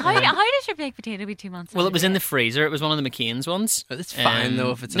 How does your baked potato be 2 months Well, old? it was in the freezer. It was one of the McCain's ones. It's fine,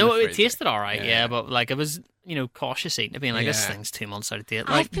 though, if it's in no, the it freezer. tasted all right, Yeah. but like it was, cautious eating it, being like, this Yeah. thing's 2 months out of date.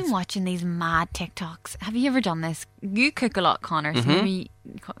 Like, I've been watching these mad TikToks. Have you ever done this? You cook a lot, Connor. So maybe,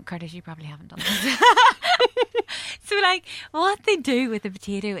 Curtis, you probably haven't done this. So, like, what they do with the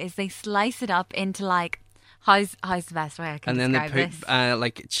potato is they slice it up into like, how's the best way I can And then they describe put this?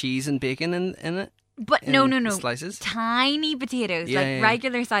 like cheese and bacon in it. But no, Slices. tiny potatoes, Yeah, like yeah, yeah.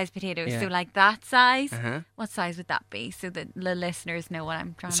 regular sized potatoes. Yeah. So like that size. Uh-huh. What size would that be? So that the listeners know what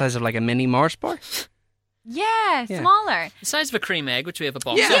I'm trying The to. size of like a mini Mars bar. Yeah, Yeah. smaller. the size of a cream egg, which we have a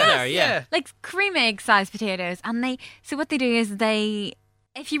box Yeah. of there, yeah. Like cream egg sized potatoes. And so what they do is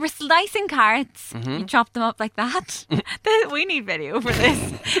if you were slicing carrots, you chop them up like that. We need video for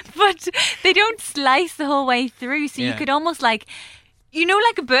this. But they don't slice the whole way through. So you Yeah. could almost like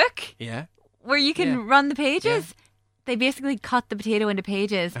a book Yeah. where you can Yeah. run the pages. They basically cut the potato into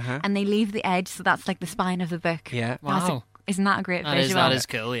pages and they leave the edge. So that's like the spine of the book. Yeah. Wow. Isn't that a great visual? That is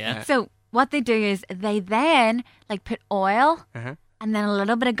cool, yeah. So what they do is they then like put oil Uh-huh. and then a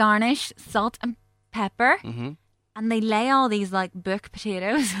little bit of garnish, salt and pepper. Mm-hmm. And they lay all these like book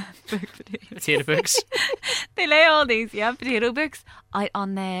potatoes. Book potatoes. Potato books. They lay all these, potato books out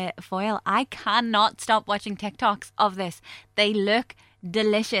on the foil. I cannot stop watching TikToks of this. They look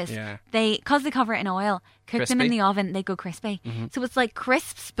delicious. Yeah. Because they cover it in oil, cook them in Crispy. the oven, they go crispy. So it's like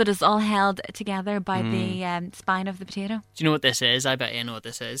crisps, but it's all held together by the spine of the potato. Do you know what this is? I bet you know what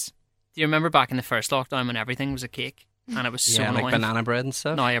this is. Do you remember back in the first lockdown when everything was a cake? And it was so Yeah, annoying. like banana bread and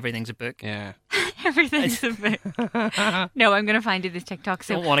stuff. Now everything's a book. Yeah. Everything's a bit. No, I'm going to find you this TikTok.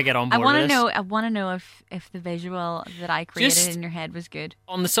 So Don't want to get on I board want with to this. know. I want to know if the visual that I created Just- in your head was good.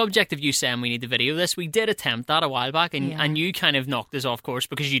 On the subject of you saying we need the video of this, we did attempt that a while back, and you kind of knocked us off course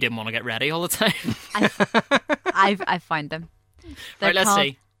because you didn't want to get ready all the time. I've found them. They're Right, let's called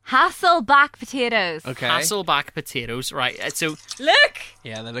see. Hasselback potatoes. Okay. Hasselback potatoes, right? So Look,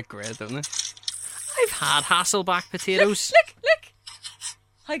 Yeah, they look great, don't they? I've had Hasselback potatoes. look.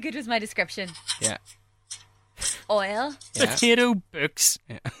 How good was my description? Yeah. Oil. Yeah. Potato books.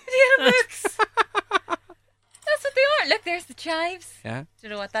 Potato books. That's what they are. Look, there's the chives. Yeah. Do you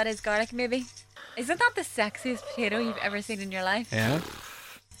know what that is? Garlic, maybe? Isn't that the sexiest potato you've ever seen in your life? Yeah.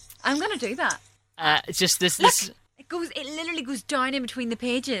 I'm going to do that. It's just this. It literally goes down in between the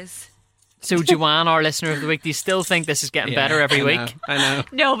pages. So, Joanne, our listener of the week, do you still think this is getting better every week? I know.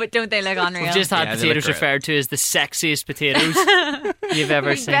 No, but don't they look unreal? We've just had Yeah, they potatoes look great. referred to as the sexiest potatoes you've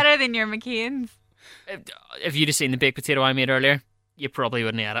ever seen. Better than your McCain's. If you'd have seen the baked potato I made earlier, you probably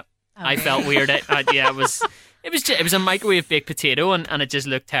wouldn't have had it. I felt weird. It was a microwave baked potato, and it just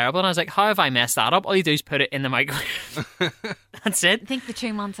looked terrible. And I was like, how have I messed that up? All you do is put it in the microwave. That's it. I think the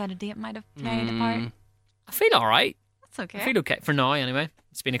 2 months out of date might have played a part. I feel all right. That's okay. I feel okay for now, anyway.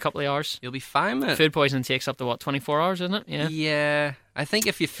 It's been a couple of hours. You'll be fine with it. Food poisoning takes up to 24 hours, isn't it? Yeah. Yeah. I think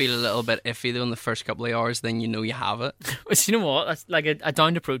if you feel a little bit iffy though in the first couple of hours, then you know you have it. But you know what? That's like I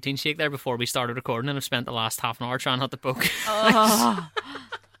downed a protein shake there before we started recording, and I've spent the last half an hour trying not to poke. Oh.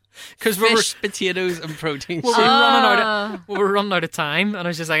 Because fish, potatoes, and protein Well, shake. we were running out of time, and I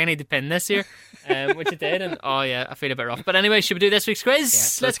was just like, I need to pin this here, which I did, and oh yeah, I feel a bit rough. But anyway, should we do this week's quiz?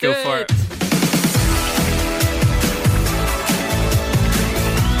 Yes, let's do go for it.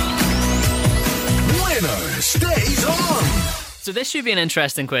 Winner stays on. So this should be an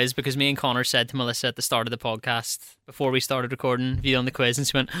interesting quiz because me and Connor said to Melissa at the start of the podcast before we started recording, have you done the quiz? And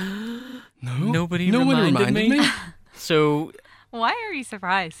she went, no one reminded me. So Why are you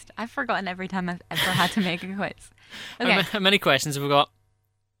surprised? I've forgotten every time I've ever had to make a quiz. Okay, how many questions have we got?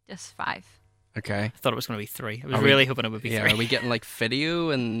 just 5. Okay. I thought it was going to be 3. I was Are we- really hoping it would be Yeah, 3. are we getting like video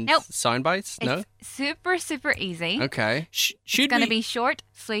and Nope. sound bites? No? It's super, super easy. Okay. Should It's going we? to be short,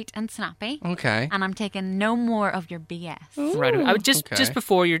 sweet, and snappy. Okay. And I'm taking no more of your BS. Right. I would just okay.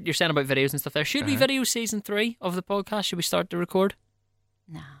 before you're saying about videos and stuff there. Should we video season 3 of the podcast? Should we start to record?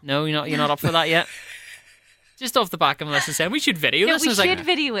 No. No, you're not up for that yet. Just off the back of Melissa saying we should video Yeah, this. we and I was should like,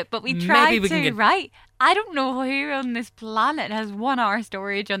 video it, but we maybe tried we can to, get- right? I don't know who on this planet has 1 hour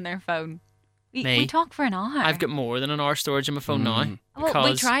storage on their phone. We Me. talk for an hour. I've got more than an hour storage on my phone now. Well, we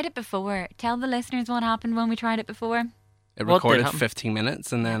because- tried it before. Tell the listeners what happened when we tried it before. It What did recorded happen? 15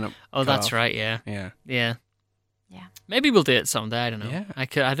 minutes and then it Oh, cut that's off. right. Yeah. Yeah. Yeah. Yeah. Maybe we'll do it someday. I don't know. Yeah.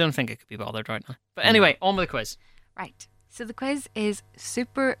 I don't think I could be bothered right now. But anyway, on with the quiz. Right. So the quiz is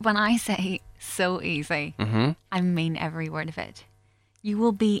super, when I say so easy, Mm-hmm. I mean every word of it. You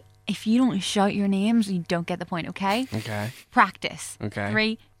will be, if you don't shout your names, you don't get the point, okay? Okay. Practice. Okay.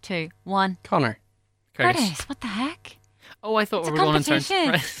 3, 2, 1. Connor. Curtis. What the heck? Oh, I thought It's we a were going in turns.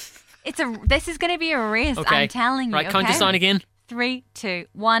 competition. Right. This is going to be a race, Okay. I'm telling you. Right, count okay? us down again. 3, 2,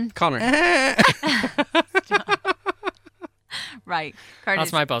 1. Connor. Right. Curtis,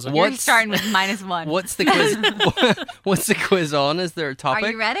 That's my buzzer. you're What's- starting with -1. What's the quiz? What's the quiz on? Is there a topic?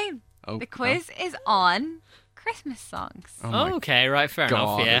 Are you ready? Oh, The quiz is on Christmas songs. Oh, my Okay, right, fair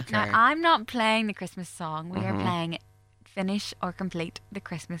God, enough. Yeah. okay. Now, I'm not playing the Christmas song. We are playing Finish or Complete the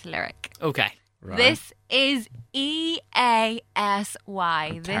Christmas Lyric. Okay. Right. This is EASY.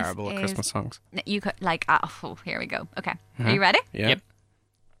 I'm This terrible is at Christmas songs. You could like. Oh, here we go. Okay, are you ready? Yeah. Yep.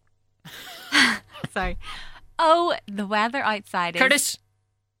 Sorry. Oh, the weather outside is Curtis.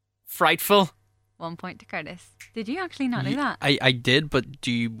 Frightful. 1 point to Curtis. Did you actually not do that? I did, but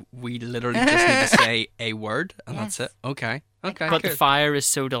we literally just need to say a word and that's Yes. it? Okay. Okay. But the good. fire is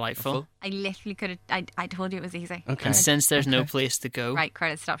so delightful. I literally could have. I told you it was easy. Okay. And since there's no place to go, Right,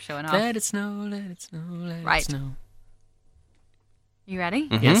 Curtis, stop showing off. let it snow, let it snow, let Right. it snow. You ready?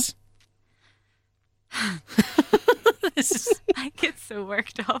 Mhm. Yes. This is I get so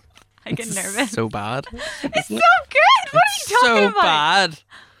worked up. I get nervous. So bad. It's so good. What are you talking So about? bad.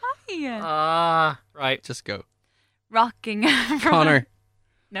 Hi. right. Just go. Rocking. Connor.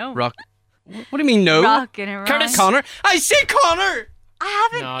 No. Rock. What do you mean no? Rocking around. Curtis. Connor. I said Connor. I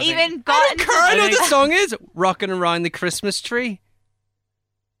haven't No, I even think- gotten to I know think- the song is "Rocking Around the Christmas Tree."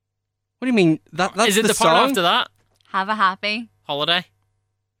 What do you mean? That's Is it the song? part after that? Have a happy. Holiday.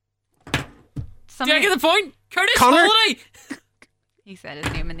 Do Somebody, I get the point? Curtis, Connor? Holiday. he said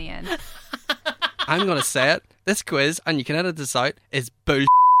his name in the end. I'm gonna say it. This quiz, and you can edit this out, is bull.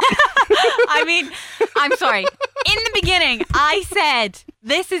 I mean, I'm sorry. In the beginning, I said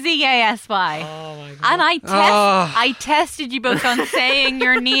this is EASY. Oh my god. And Oh. I tested you both on saying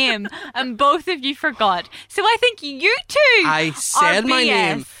your name, and both of you forgot. So I think you two I said my BS.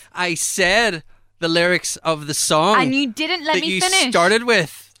 name. I said the lyrics of the song and you didn't let that me you finish. started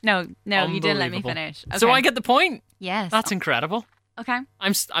with. No, you didn't let me Unbelievable. finish. Okay. So I get the point. yes. That's incredible. okay.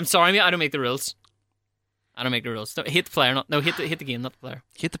 I'm sorry, mate. I don't make the rules. I don't make the rules. No, hit the player. Hit the game, not the player.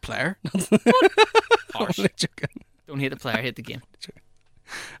 Hit the player. Harsh. Only joking. Don't hit the player. Hit the game.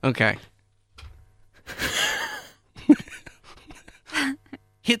 Okay.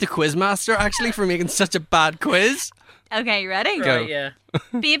 Hate the quizmaster actually for making such a bad quiz. Okay, you ready? Go. Right, yeah.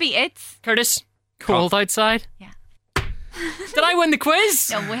 Baby, it's... Curtis, cold outside. Yeah. Did I win the quiz?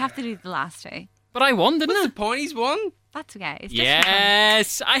 No, we have to do the last two. But I won, didn't What's I? the point? He's won. That's okay. It's just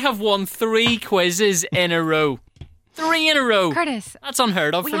Yes, I have won 3 quizzes in a row. 3 in a row. fun. Curtis, That's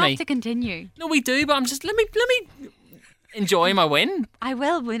unheard of we for have me. to continue. No, we do, but I'm just let me enjoy my win. I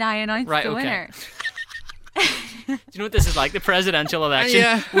will when I announce Right, the okay. winner. Do you know what this is like? The presidential election.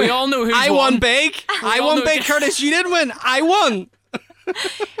 Yeah. We all know who's I won big. I all won know- big, Curtis. You didn't win. I won.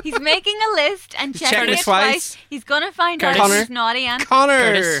 He's making a list and checking checking it it twice. twice. He's going to find Curtis. out Connor. who's naughty and... Connor.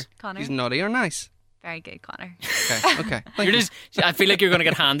 Curtis. Connor. He's naughty or nice. Very good, Connor. Okay. Okay. Thank You're you. just. I feel like you're going to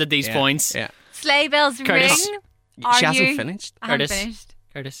get handed these Yeah, points. Yeah. Sleigh bells Curtis. ring. Are She hasn't you... finished. I haven't Curtis. finished.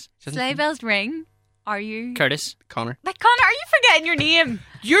 Curtis. She hasn't Sleigh finished. bells ring. Are you... Curtis. Connor. Like, Connor, are you forgetting your name?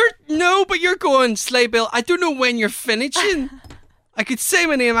 But you're going Sleigh Bill. I don't know when you're finishing. I could say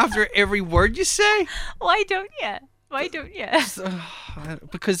my name after every word you say. Why don't you? Why don't you?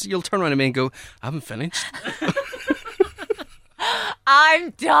 Because you'll turn around to me and go, I haven't finished. I'm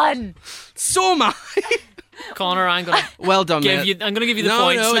done. So am I. Connor, I'm going to Well done, give mate. you. I'm going to give you the No,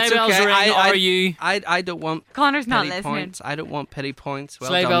 point. no, Sleigh it's bells okay. ring. I- Are you? I don't want Connor's not pity listening. points. I don't want pity points. Well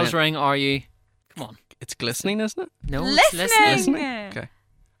Sleigh done, bells mate. ring. Are you? Come on. It's glistening, isn't it? No, it's Listening. listening. Okay.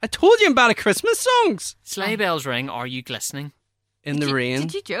 I told you I'm bad at Christmas songs. Sleigh bells ring. Are you glistening? In the rain.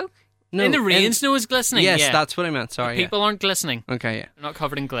 Did you joke? No, in the rain, snow is glistening. Yes, yeah. that's what I meant. Sorry. yeah. People aren't glistening. Okay, yeah. They're not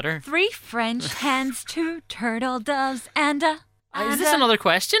covered in glitter. 3 French hens, 2 turtle doves, and a... Is this another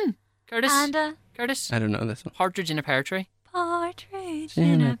question, Curtis? And a Curtis? I don't know this one. Partridge in a pear tree. partridge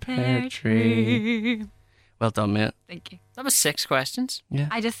in a pear tree. Well done, mate. Thank you. That was 6 questions. Yeah.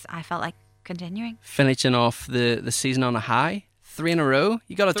 I felt like continuing. Finishing off the season on a high. 3 in a row.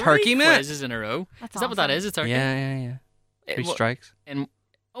 You got a 3 turkey, mate. quizzes in a row. That's Is that what that awesome. is? A turkey? Yeah. Eh, 3 what- strikes. In In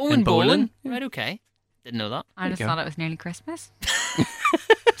bowling. bowling? Yeah. Right. Okay. Didn't know that. I you just go. thought it was nearly Christmas.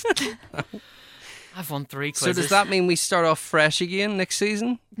 I've won 3 So quizzes. does that mean we start off fresh again next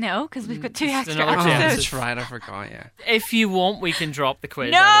season? No, because we've got 2 Just extra another Oh, two episodes. that's right. I forgot, yeah. If you want, we can drop the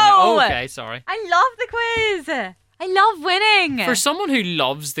quiz. No! Oh, okay. Sorry. I love the quiz. I love winning. For someone who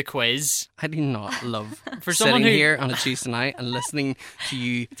loves the quiz, I do not love For someone sitting who- here on a Tuesday night and listening to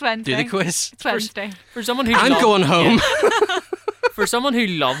you It's Wednesday. do the quiz. It's Wednesday. for someone who I'm going home. for someone who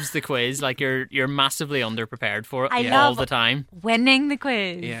loves the quiz, like you're massively underprepared for it I all love- the time. Winning the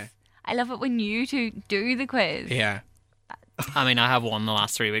quiz. Yeah. I love it when you two do the quiz. Yeah. I mean, I have won the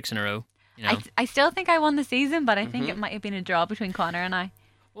last 3 weeks in a row. You know. I still think I won the season, but I think Mm-hmm. it might have been a draw between Connor and I.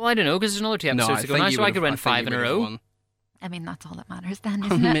 Well, I don't know because there's another 2 No, episodes I to go think now, you so I would've- could win think 5 you in a would've row. won. I mean, that's all that matters then, Oh,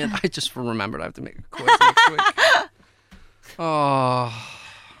 isn't it? man, I just remembered I have to make a quiz next week. Oh,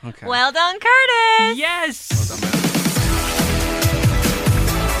 okay. Well done, Curtis. Yes. Well done, man.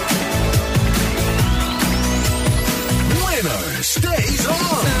 Winner stays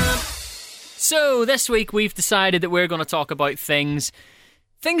on. So this week we've decided that we're going to talk about things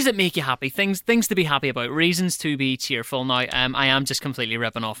that make you happy, things to be happy about, reasons to be cheerful. Now, I am just completely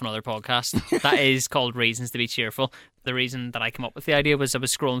ripping off another podcast that is called Reasons to be Cheerful. The reason that I came up with the idea was I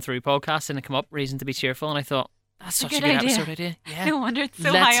was scrolling through podcasts and it came up Reason to be Cheerful, and I thought that's such a good good idea. episode idea. Yeah. No wonder it's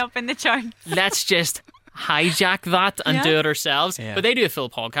so Let's- high up in the chart. Let's just hijack that and Yeah. do it ourselves. Yeah. But they do a full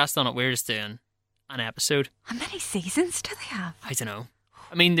podcast on it. We're just doing an episode. How many seasons do they have? I don't know.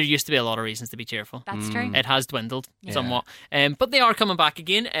 I mean, there used to be a lot of reasons to be cheerful. That's true. It has dwindled Yeah. somewhat, but they are coming back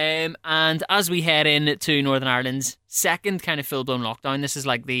again. And as we head into Northern Ireland's second kind of full blown lockdown, this is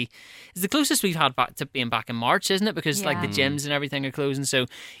like it's the closest we've had back to being back in March, isn't it? Because like the Yeah. gyms and everything are closing. So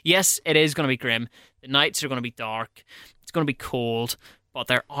yes, it is going to be grim. The nights are going to be dark. It's going to be cold, but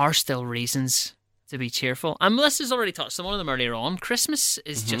there are still reasons to be cheerful. And Melissa's already touched on one of them earlier on. Christmas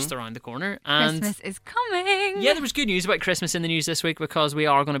is just around the corner, and Christmas is coming. yeah, there was good news about Christmas in the news this week because we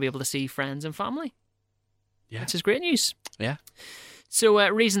are going to be able to see friends and family. Yeah. Which is great news. Yeah. So,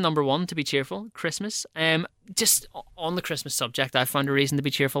 reason number 1 to be cheerful, Christmas. Just on the Christmas subject, I found a reason to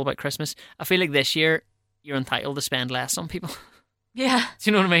be cheerful about Christmas. I feel like this year you're entitled to spend less on people. Yeah. Do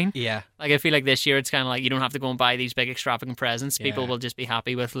you know what I mean? Yeah. Like, I feel like this year it's kind of like you don't have to go and buy these big extravagant presents. People Yeah. will just be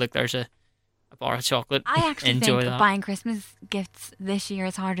happy with, look, there's a bar of chocolate. I actually Enjoy think that. buying Christmas gifts this year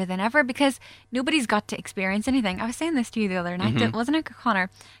is harder than ever because nobody's got to experience anything. I was saying this to you the other night, wasn't it, Connor?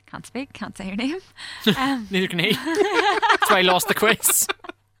 Can't speak, can't say your name. Neither can he. That's why I lost the quiz.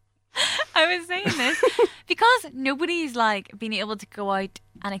 I was saying this because nobody's like being able to go out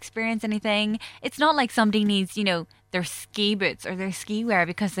and experience anything. It's not like somebody needs, their ski boots or their ski wear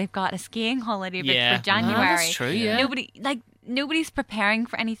because they've got a skiing holiday booked Yeah. for January. Ah, that's true, yeah. Nobody, like, nobody's preparing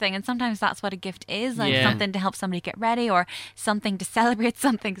for anything, and sometimes that's what a gift is, like Yeah. something to help somebody get ready or something to celebrate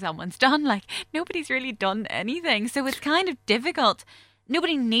something someone's done. Like nobody's really done anything, so it's kind of difficult.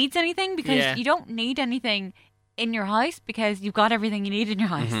 Nobody needs anything because Yeah. you don't need anything in your house because you've got everything you need in your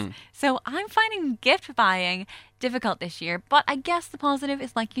house. So I'm finding gift buying difficult this year, but I guess the positive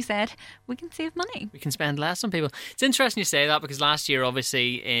is, like you said, we can save money. We can spend less on people. It's interesting you say that because last year,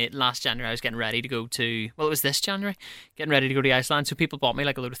 obviously, last January, I was getting ready to go to, well, it was this January, getting ready to go to Iceland. So people bought me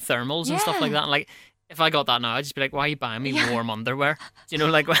like a load of thermals and stuff Yeah. like that. And like, if I got that now, I'd just be like, why are you buying me warm underwear? Do you know,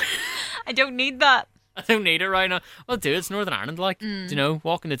 like, I don't need that. I don't need it right now. Well, dude, it's Northern Ireland. Like, do you know,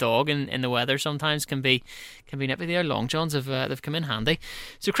 walking the dog in the weather sometimes can be nippy. There, long johns they've come in handy.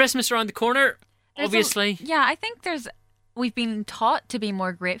 So Christmas around the corner, There's obviously. I think we've been taught to be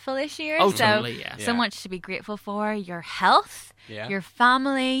more grateful this year. Oh, so, totally, yeah. so much to be grateful for. Your health, Yeah. your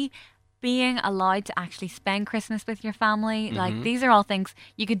family, being allowed to actually spend Christmas with your family. Like, these are all things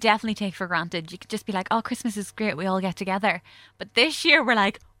you could definitely take for granted. You could just be like, oh, Christmas is great. We all get together. But this year we're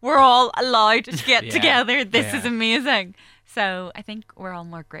like, we're all allowed to get Yeah. together. This Yeah. is amazing. So I think we're all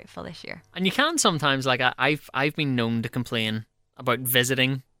more grateful this year. And you can sometimes, like, I've been known to complain about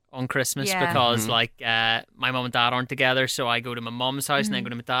visiting on Christmas Yeah. because, like, my mum and dad aren't together, so I go to my mum's house and then go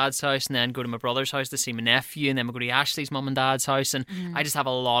to my dad's house and then go to my brother's house to see my nephew and then we go to Ashley's mum and dad's house, and I just have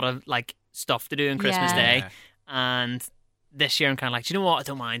a lot of, like, stuff to do on Christmas Yeah. Day. Yeah. And this year I'm kind of like, do you know what? I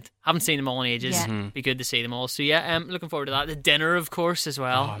don't mind. Haven't seen them all in ages. Yeah. Be good to see them all. So yeah, looking forward to that. The dinner, of course, as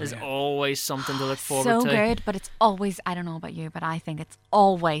well, Oh, is yeah. always something to look forward So to. good, but it's always, I don't know about you, but I think it's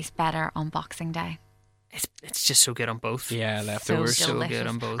always better on Boxing Day. It's just so good on both. Yeah, So leftovers. so good delicious.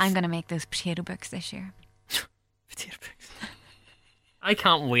 on both. I'm going to make those potato books this year. Potato pigs. I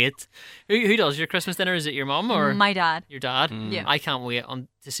can't wait. Who does your Christmas dinner? Is it your mum or My dad. your dad? Yeah. I can't wait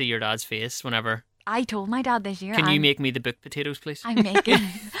to see your dad's face whenever. I told my dad this year. Can you I'm- make me the book potatoes, please? I'm making.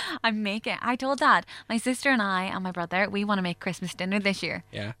 I'm making. I told Dad, my sister and I and my brother, we want to make Christmas dinner this year.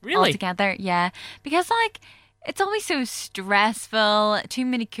 Yeah. All Really? together, yeah. Because like, it's always so stressful. Too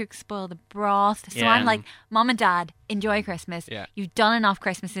many cooks spoil the broth. So Yeah. I'm like, Mom and Dad, enjoy Christmas. Yeah. You've done enough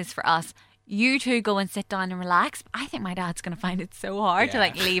Christmases for us. You two go and sit down and relax. I think my dad's going to find it so hard to Yeah.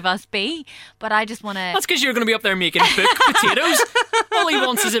 like leave us be. But I just want to. That's because you're going to be up there making book potatoes. All he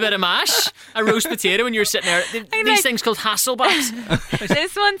wants is a bit of mash, a roast potato, and you're sitting there. These like- things called Hasselbacks.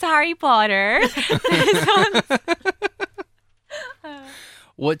 This one's Harry Potter. This one's.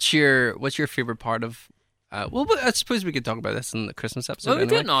 What's your favorite part of? Well, I suppose we could talk about this in the Christmas episode. Well, we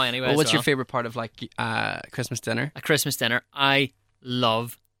do anyway. it now anyway. Well, what's so. your favorite part of like Christmas dinner? A Christmas dinner. I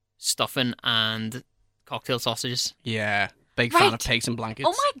love stuffing and cocktail sausages. Yeah, big fan of Right. pigs and blankets.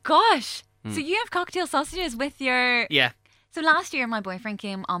 Oh my gosh. So you have cocktail sausages with your. Yeah. So last year, my boyfriend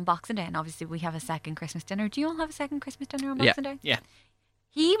came on Boxing Day, and obviously we have a second Christmas dinner. Do you all have a second Christmas dinner on Yeah. Boxing Day? Yeah.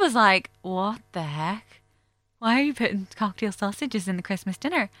 He was like, "What the heck? Why are you putting cocktail sausages in the Christmas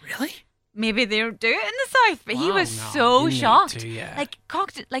dinner?" Really? Maybe they don't do it in the South, but he Wow, was no, so you need shocked. to, yeah.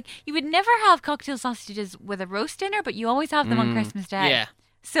 Like you would never have cocktail sausages with a roast dinner, but you always have them on Christmas Day. Yeah.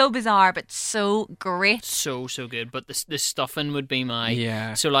 So bizarre, but so great. So good. But the stuffing would be my.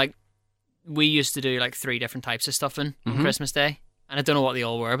 Yeah. So like, we used to do like 3 different types of stuffing on Christmas Day, and I don't know what they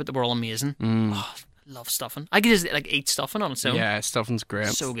all were, but they were all amazing. Oh, love stuffing. I could just like eat stuffing on its own. Yeah, stuffing's great.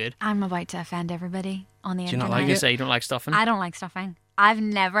 So good. I'm about to offend everybody on the Do you not internet. like You it? say you don't like stuffing? I don't like stuffing. I've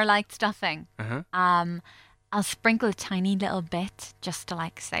never liked stuffing. Uh-huh. I'll sprinkle a tiny little bit just to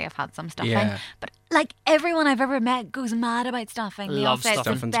like say I've had some stuffing. Yeah. But like everyone I've ever met goes mad about stuffing. They all Love say it's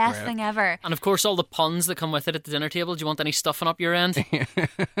the stuffing. best Stuffing's thing ever. And of course, all the puns that come with it at the dinner table. Do you want any stuffing up your end?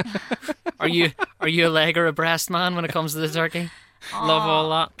 Are you a leg or a breast man when it comes to the turkey? Love all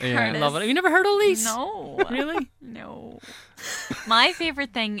that. Yeah. Love it. Have you never heard all these? No. Really? No. My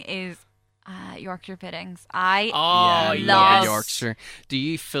favorite thing is Yorkshire puddings. I Oh, yeah, love- yes. Yorkshire. Do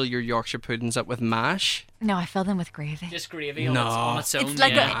you fill your Yorkshire puddings up with mash? no, I fill them with gravy. Just gravy No. on its own. It's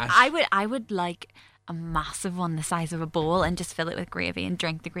like yeah. I would like a massive one the size of a bowl and just fill it with gravy and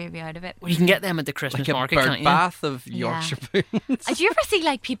drink the gravy out of it. Well, you can get them at the Christmas Like a market, bird can't you? bath of Yeah. Yorkshire puddings. Do you ever see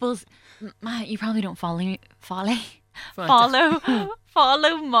like people's? You probably don't follow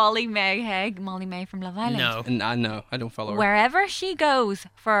Molly May Haig, Molly May from Love Island. No. And I know, I don't follow her. Wherever she goes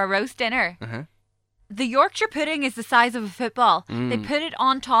for a roast dinner, Uh-huh. the Yorkshire pudding is the size of a football. They put it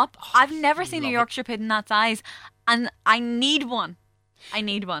on top. I've never seen a love it. Yorkshire pudding that size, and I need one. I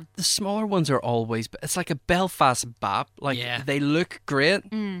need one. The smaller ones are always, it's like a Belfast bap. Like, Yeah. they look great,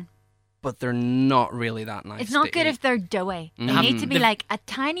 but they're not really that nice. It's not to good eat. if they're doughy. They Mm. need to be The- like a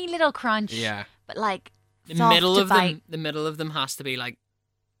tiny little crunch. Yeah. But like The soft middle to of bite. them has to be like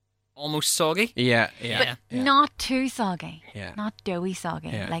almost soggy. Yeah. But Not too soggy. Yeah. Not doughy soggy.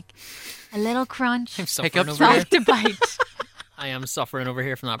 Yeah. Like a little crunch. I'm suffering Hiccups, over here. Soft to bite. I am suffering over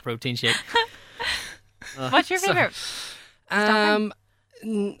here from that protein shake. What's your favourite?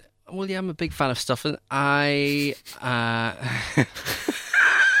 Well, yeah, I'm a big fan of stuffing. What is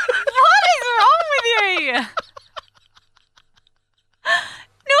wrong with you?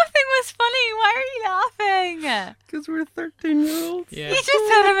 Nothing was funny. Why are you laughing? because we're 13-year-olds. Yeah. You just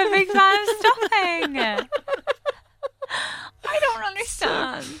said I'm a big fan of stuffing. I don't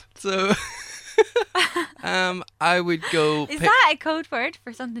understand. So, I would go. Is that a code word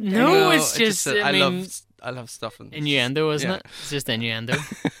for something? No, dirty? it's just, I mean, I love stuffing. innuendo, isn't Yeah. it? It's just innuendo.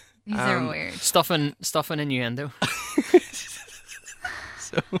 These are weird. stuffing innuendo.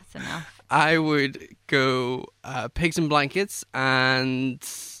 That's enough. I would go pigs and blankets and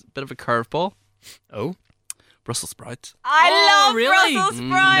a bit of a curveball. Oh. Brussels sprouts. I love really? Brussels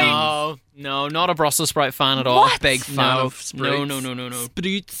sprouts. No, not a Brussels sprout fan at all. What? Big fan No, of sprouts. no.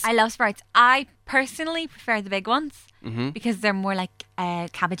 Sprouts. I love sprouts. I personally prefer the big ones Mm-hmm. because they're more like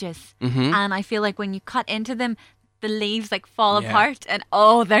cabbages, Mm-hmm. and I feel like when you cut into them, the leaves like fall Yeah. apart, and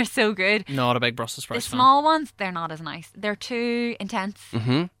they're so good. Not a big Brussels The sprout fan. small ones, they're not as nice. They're too intense.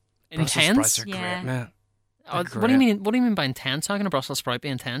 Mm-hmm. Intense? Are Yeah. great, man. Oh, They're what do you great. mean? What do you mean by intense? How can a Brussels sprout be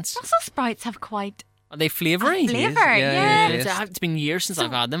intense? Brussels sprouts have quite Are they flavoury? a flavour. Yeah, Yeah. yeah. It's been years since So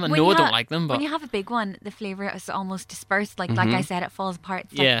I've had them. I when know you I don't ha- like them, but When you have a big one, the flavour is almost dispersed. Like I said, it falls apart.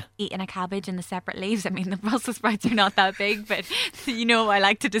 It's Yeah. like eating a cabbage in the separate leaves. I mean, the Brussels sprouts are not that big, but you know I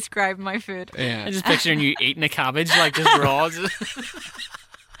like to describe my food. Yeah. I'm just picturing you eating a cabbage like just raw.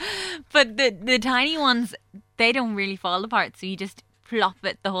 But the tiny ones, they don't really fall apart. So you just plop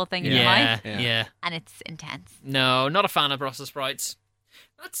it, the whole thing in your yeah, mouth, yeah. and it's intense. No, not a fan of Brussels sprouts.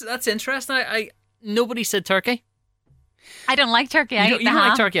 That's interesting. I nobody said turkey. I don't like turkey. I You eat don't, the you don't like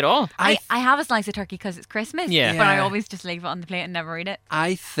ham. turkey at all. I have a slice of turkey because it's Christmas. Yeah. But I Yeah. always just leave it on the plate and never eat it.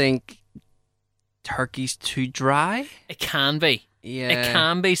 I think turkey's too dry. It can be. Yeah. It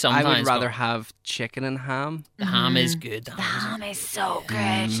can be sometimes. I would rather but have chicken and ham. the ham is good. The ham is so good.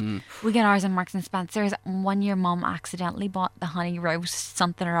 Mm. We get ours in Marks and Spencer's. One year, Mum accidentally bought the honey roast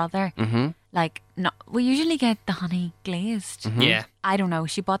something or other. Mm-hmm. Like, no, we usually get the honey glazed. Yeah. I don't know.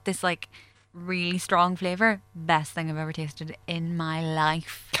 She bought this like really strong flavor. Best thing I've ever tasted in my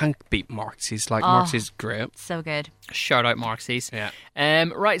life. Can't beat Marksy's. Like, Oh. Marksy's great. So good. Shout out Marxies. Yeah.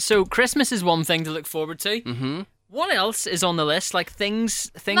 Right, so Christmas is one thing to look forward to. Mm-hmm. What else is on the list? Like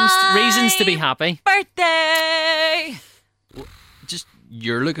things, My- reasons to be happy. Birthday. Just,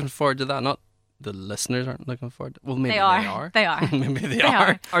 you're looking forward to that, not the listeners aren't looking forward to. Well, maybe They are. They are. Maybe they They are.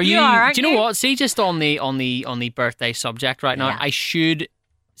 are. Are you? aren't do you know you? what? See, just on the birthday subject right now, Yeah. I should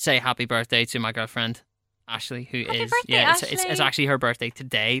say happy birthday to my girlfriend Ashley, who Happy is birthday, it's Ashley. actually her birthday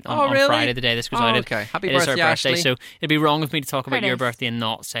today Oh, on really? Friday, the day this goes Oh, out. okay. Happy It is her birthday, birthday, Ashley. so it'd be wrong of me to talk about your Curtis. birthday and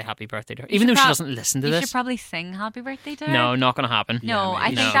not say happy birthday to her, You even though should she prob- doesn't listen to You this. should probably sing happy birthday to her. No, not going to happen. No, Yeah, I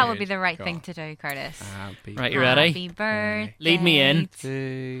maybe think no. that would be the right Go thing on. to do, Curtis. Happy Right, you ready? Happy birthday. Lead me in.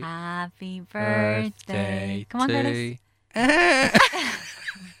 birthday Happy birthday. Come on, Curtis.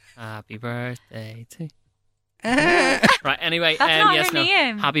 Happy birthday to. Right. Anyway, That's not yes, her no.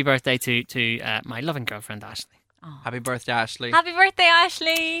 name. Happy birthday to my loving girlfriend Ashley. Happy birthday, Ashley. Happy birthday,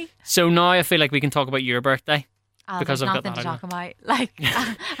 Ashley. So now I feel like we can talk about your birthday. Because there's I've got nothing that to over. talk about. Like,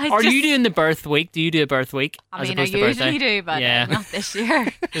 I Are just, you doing the birth week? Do you do a birth week I as mean, I opposed to usually birthday? do, but Yeah. not this year.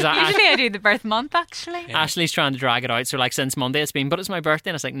 Is that Usually I do the birth month, actually. Yeah. Ashley's trying to drag it out. So like since Monday it's been, but it's my birthday,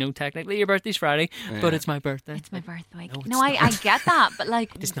 and it's like, no, technically your birthday's Friday, but Yeah. it's my birthday. It's my birth week. No, it's No, I get that, but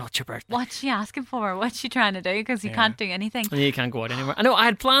like, It's not your birthday. what's she asking for? What's she trying to do? Because you Yeah. can't do anything. And you can't go out anywhere. I know I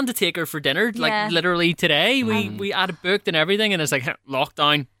had planned to take her for dinner, like Yeah. literally today. We had it booked and everything, and it's like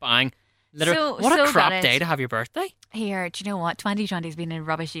lockdown, bang. Literally, So- what a so crap gutted. day to have your birthday. Here, do you know what? 2020 has been a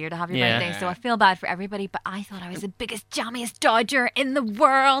rubbish year to have your Yeah. birthday, so I feel bad for everybody, but I thought I was the biggest, jammiest dodger in the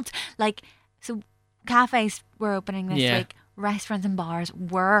world. Like, so cafes were opening this Yeah. week, restaurants and bars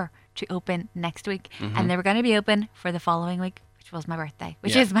were to open next week, Mm-hmm. and they were going to be open for the following week, which was my birthday,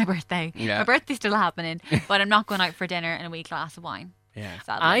 which Yeah. is my birthday. Yeah. My birthday's still happening, but I'm not going out for dinner and a wee glass of wine. Yeah.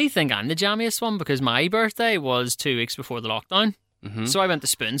 Sadly. I think I'm the jammiest one because my birthday was 2 weeks before the lockdown. Mm-hmm. So I went to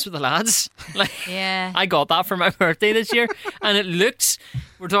Spoons with the lads. Like, Yeah. I got that for my birthday this year, and it looks.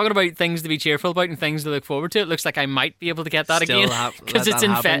 We're talking about things to be cheerful about and things to look forward to. It looks like I might be able to get that Still again because let it's that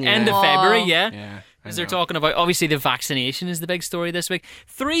in happen, end of yeah. February. Whoa. Yeah, Yeah. because they're talking about obviously the vaccination is the big story this week.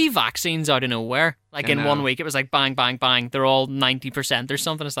 3 vaccines out of nowhere, like I in know. 1 week. It was like bang, bang, bang. They're all 90% or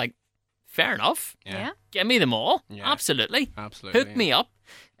something. It's like fair enough. Yeah. Give me them all. Yeah. Absolutely. Absolutely. Hook me up.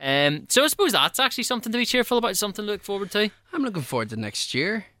 So I suppose that's actually something to be cheerful about, something to look forward to. I'm looking forward to next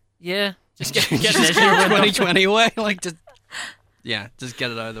year. Yeah, just get this year. 2020 away. Like, just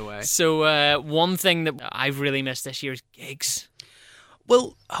get it out of the way. So one thing that I've really missed this year is gigs.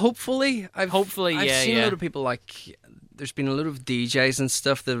 Well, hopefully. I've yeah, seen yeah. a lot of people, like, there's been a lot of DJs and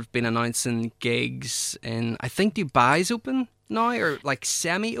stuff that have been announcing gigs in, I think Dubai's open now, or like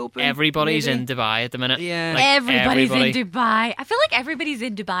semi-open. Everybody's maybe? in Dubai at the minute. Yeah. Like, Everybody's everybody. in Dubai. I feel like everybody's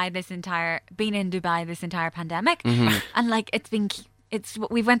in Dubai been in Dubai this entire pandemic. And like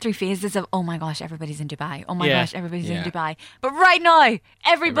we went through phases of, oh my gosh, everybody's in Dubai. Oh my Yeah. gosh, everybody's in Yeah. Dubai. But right now,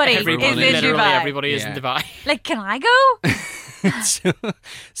 everybody is in Literally Dubai. everybody is in Yeah. Dubai. Like, can I go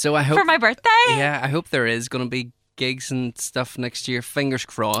So I hope, for my birthday? yeah, I hope there is going to be gigs and stuff next year. Fingers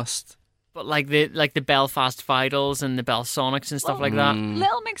crossed. But like the Belfast Vitals and the Belsonics and stuff like that.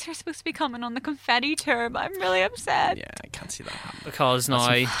 Little Mix are supposed to be coming on the confetti tour, but I'm really upset. Yeah, I can't see that happening. Because now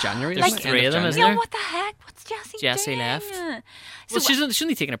January, there's isn't it? three End of them, January. isn't Yo, there? what the heck? What's Jessie Jessie doing? left. So Well, she's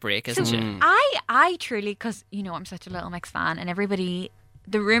only taking a break, isn't she? I truly, because I'm such a Little Mix fan, and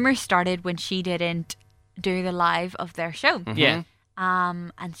the rumors started when she didn't do the live of their show. Yeah.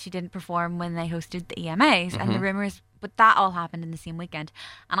 And she didn't perform when they hosted the EMAs, and the rumors, but that all happened in the same weekend.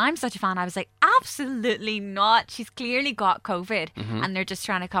 And I'm such a fan. I was like, absolutely not. She's clearly got COVID, and they're just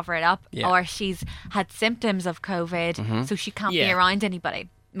trying to cover it up, Yeah. or she's had symptoms of COVID, so she can't be Yeah. around anybody.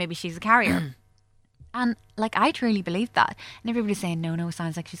 Maybe she's a carrier. And like, I truly believed that, and everybody's saying no,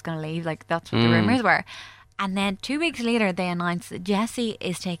 sounds like she's gonna leave. Like, that's what the rumors were. And then 2 weeks later, they announced that Jessie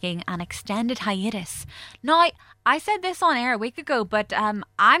is taking an extended hiatus. Now, I said this on air a week ago, but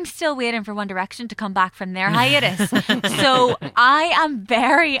I'm still waiting for One Direction to come back from their hiatus. So I am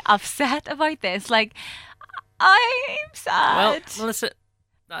very upset about this. Like, I'm Well, sad. Melissa,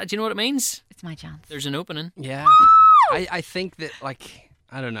 do you know what it means? It's my chance. There's an opening. Yeah. I think that, like,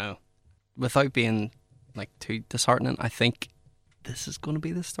 I don't know, without being like too disheartening, I think this is going to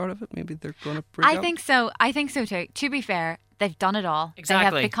be the start of it. Maybe they're going to break I up. think so. I think so too. To be fair, they've done it all. They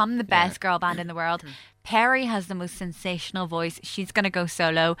Exactly. have become the best girl band in the world. Perry has the most sensational voice. She's going to go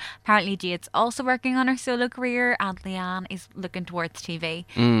solo. Apparently, Jade's also working on her solo career, and Leanne is looking towards TV.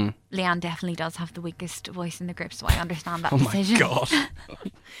 Leanne definitely does have the weakest voice in the group, so I understand that decision. God.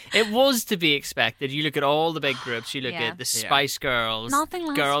 It was to be expected. You look at all the big groups. You look Yeah. at the Spice Girls, Nothing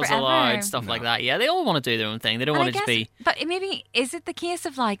lasts Girls forever. Aloud, stuff like that. Yeah, they all want to do their own thing. They don't And want I to just be. But maybe, is it the case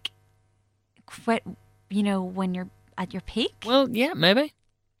of like, quit, when you're at your peak? Well, yeah, maybe.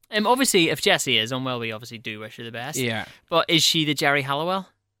 Obviously, if Jessie is unwell, we obviously do wish her the best. Yeah. But is she the Jerry Halliwell?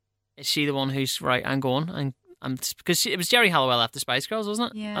 Is she the one who's right? I'm going, and because it was Jerry Halliwell after Spice Girls,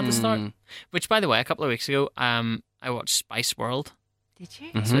 wasn't it? Yeah. At the start. Which, by the way, a couple of weeks ago, I watched Spice World. Did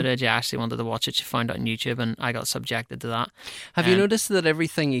you? So did you actually wanted to watch it? She found it on YouTube, and I got subjected to that. Have you noticed that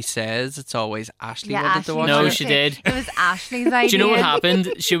everything he says, it's always Ashley Yeah, wanted Ashley to watch No, it? wanted she to. did. It was Ashley's idea. Do you know what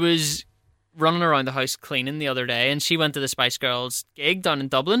happened? She was running around the house cleaning the other day, and she went to the Spice Girls gig down in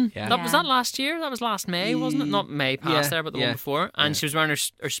Dublin. Yeah. Was that last year? That was last May, wasn't it? Not May past Yeah, there, but the yeah, one before. And she was wearing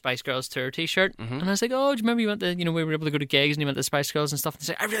her Spice Girls tour T-shirt, and I was like, "Oh, do you remember you went to? We were able to go to gigs, and you went to Spice Girls and stuff." And she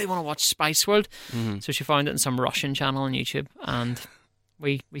said, "I really want to watch Spice World." So she found it in some Russian channel on YouTube, and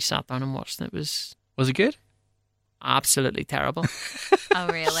we sat down and watched it. It was Was it good? absolutely terrible. Oh,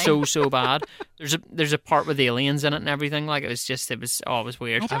 really? so bad. There's a part with aliens in it and everything. Like it was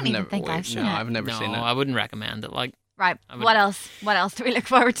weird. I don't even think I've seen it. I've never seen it. I wouldn't recommend it. Like Right. would- What else? What else do we look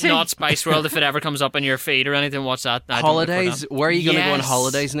forward to? not Spice World. If it ever comes up in your feed or anything, watch that. I don't look for Holidays? that. Where are you going to go on Yes.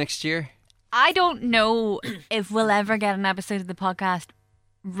 holidays next year? I don't know if we'll ever get an episode of the podcast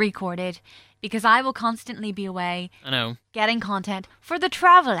recorded because I will constantly be away I know. getting content for the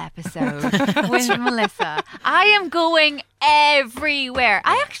travel episode with Melissa. I am going everywhere.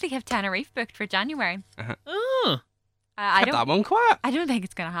 I actually have Tenerife booked for January. Oh, I Kept that don't. one quiet. I don't think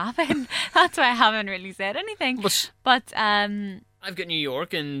it's going to happen. That's why I haven't really said anything. but But I've got New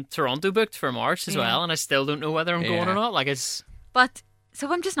York and Toronto booked for March as well, and I still don't know whether I'm going Yeah. or not. Like it's so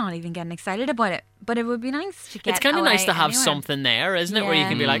I'm just not even getting excited about it. But it would be nice to get. it's kind of nice away to have anywhere. something there, isn't it? Where you Yeah.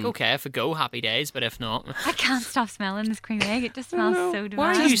 can be like, okay, if I go, happy days. But if not, I can't stop smelling this cream egg. It just smells so divine.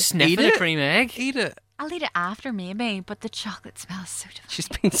 why are you sniffing a it. cream egg? Eat it. I'll eat it after maybe, but the chocolate smells so divine. She's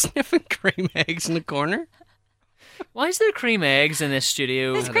been sniffing cream eggs in the corner. Why is there cream eggs in this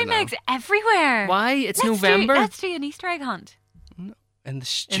studio? There's don't cream know. eggs everywhere. Why? It's Let's November. Let's do an Easter egg hunt. In the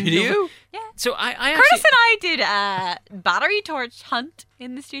studio? Yeah. So I Curtis actually. and I did a battery torch hunt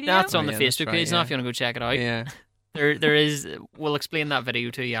in the studio. That's on Oh, the yeah, that's Facebook right, page now yeah. if you want to go check it out. Yeah. There is. We'll explain that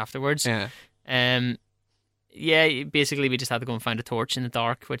video to you afterwards. Yeah. Yeah. Basically, we just had to go and find a torch in the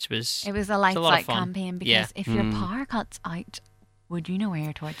dark, which was. It was a lights lot of out fun. campaign because Yeah. if your power cuts out, would you know where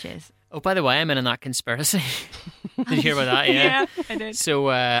your torch is? Oh, by the way, I'm in on that conspiracy. Did you hear about that? Yeah. I did. So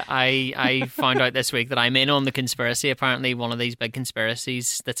I found out this week that I'm in on the conspiracy. Apparently, one of these big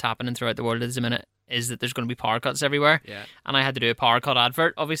conspiracies that's happening throughout the world at the minute is that there's going to be power cuts everywhere. Yeah. And I had to do a power cut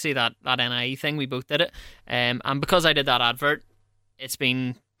advert. Obviously, that NIE thing, we both did it. And because I did that advert, it's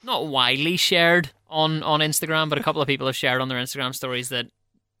been not widely shared on Instagram, but a couple of people have shared on their Instagram stories that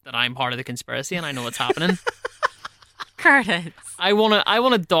I'm part of the conspiracy and I know what's happening. Curtis. I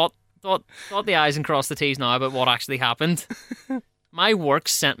wanna dot the I's and cross the T's now about what actually happened. My work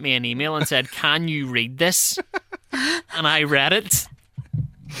sent me an email and said, "Can you read this?" And I read it,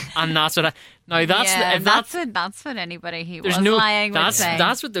 and that's what I. Now that's what anybody who was lying would say.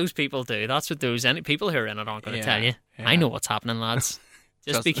 That's what those people do. That's what any people who are in it aren't going to tell you. Yeah. I know what's happening, lads.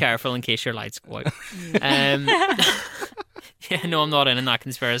 Just be careful in case your lights go out. Yeah, no, I'm not in that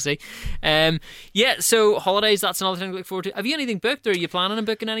conspiracy. So holidays, that's another thing to look forward to. Have you anything booked, or are you planning on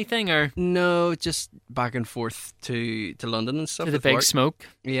booking anything, or No, just back and forth to London and stuff. to the with big work. smoke?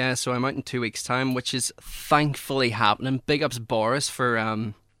 Yeah, so I'm out in 2 weeks' time, which is thankfully happening. Big ups Boris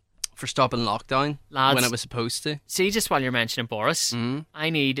for stopping lockdown Lads. when it was supposed to. See, just while you're mentioning Boris, I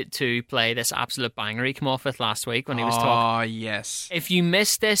need to play this absolute banger he came off with last week when he was talking. Oh, yes. If you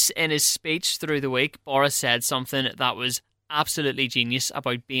missed this in his speech through the week, Boris said something that was absolutely genius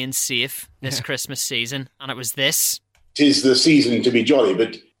about being safe this Christmas season, and it was this. 'Tis the season to be jolly,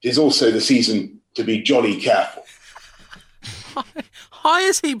 but 'tis also the season to be jolly careful. How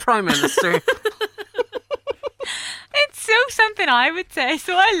is he Prime Minister? It's so something I would say,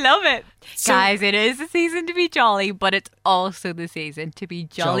 so I love it. Guys, it is the season to be jolly, but it's also the season to be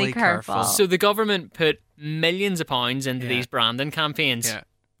jolly careful. So the government put millions of pounds into these branding campaigns. Yeah.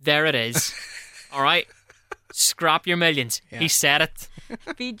 There it is. All right. Scrap your millions. He said it.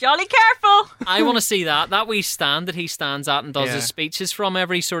 Be jolly careful. I want to see that. That wee stand that he stands at and does Yeah. his speeches from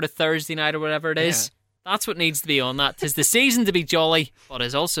every sort of Thursday night or whatever it is. That's what needs to be on that. 'Tis the season to be jolly, but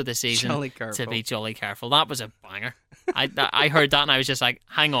it's also the season Jolly careful. to be jolly careful. That was a banger. I heard that and I was just like,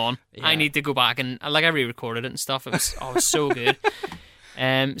 hang on. I need to go back and I re-recorded it and stuff. It was so good.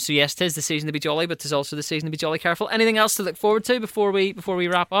 So yes, 'tis the season to be jolly, but 'tis also the season to be jolly careful. Anything else to look forward to before we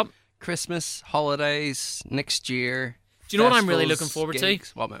wrap up? Christmas, holidays, next year. Do you know what I'm really festivals, looking forward gigs.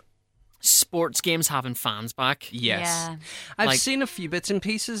 to? What, mate? Sports games having fans back. Yes. Yeah. I've Like- seen a few bits and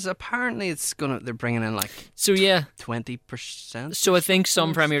pieces. Apparently they're bringing in like So yeah. 20%. So I think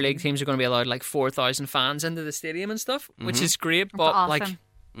some Premier League teams are going to be allowed like 4,000 fans into the stadium and stuff, which is great. But awesome.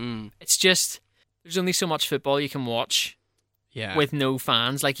 like, it's just there's only so much football you can watch Yeah. with no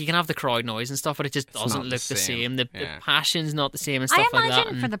fans. Like you can have the crowd noise and stuff, but it just doesn't not the look the same. same. The Yeah. passion's not the same and I stuff like that.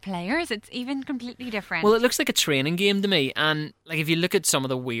 imagine for the players, it's even completely different. Well, it looks like a training game to me, and like if you look at some of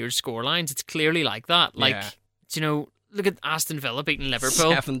the weird score lines, it's clearly like that. Like Yeah. you know, look at Aston Villa beating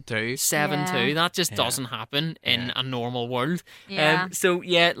Liverpool 7-2. 7-2. Yeah. That just doesn't happen in a normal world. Yeah. So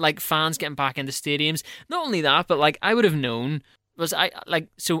yeah, like fans getting back into stadiums. Not only that, but like I would have known.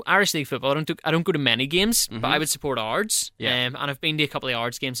 Irish League football. I don't go to many games, but I would support Ards. Yeah. And I've been to a couple of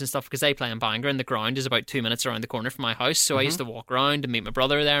Ards games and stuff because they play in Bangor, and the ground is about 2 minutes around the corner from my house. So I used to walk around and meet my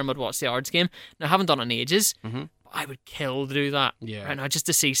brother there, and would watch the Ards game. Now I haven't done it in ages. But I would kill to do that. Yeah. Right now, just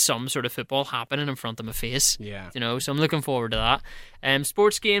to see some sort of football happening in front of my face. Yeah. You know, so I'm looking forward to that.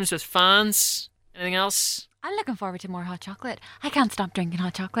 Sports games with fans. Anything else? I'm looking forward to more hot chocolate. I can't stop drinking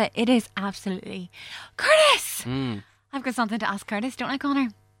hot chocolate. It is absolutely... Curtis! I've got something to ask Curtis, don't I, Connor?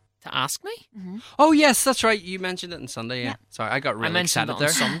 To ask me? Oh, yes, that's right. You mentioned it on Sunday, yeah. Sorry, I got really mentioned excited it on there.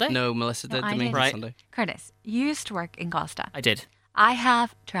 Sunday? No, Melissa did No, to I me did. on Right. Sunday. Curtis, you used to work in Costa. I did. I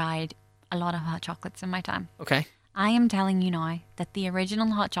have tried a lot of hot chocolates in my time. Okay. I am telling you now that the original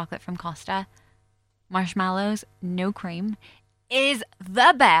hot chocolate from Costa, marshmallows, no cream, is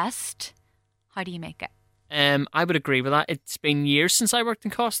the best. How do you make it? I would agree with that. It's been years since I worked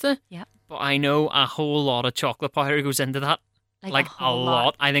in Costa. Yep. But I know a whole lot of chocolate powder goes into that. Like a whole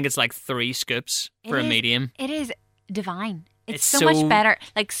lot. I think it's like 3 scoops for a It is- medium. It is divine. It's It's so so- much better.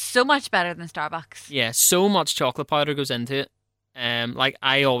 Like so much better than Starbucks. Yeah, so much chocolate powder goes into it. Like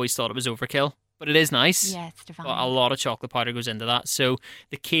I always thought it was overkill, but it is nice. Yeah, it's divine. But a lot of chocolate powder goes into that. So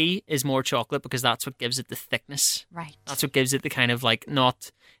the key is more chocolate because that's what gives it the thickness. Right. That's what gives it the kind of like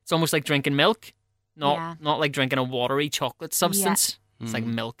not. It's almost like drinking milk, Yeah. not like drinking a watery chocolate substance. It's like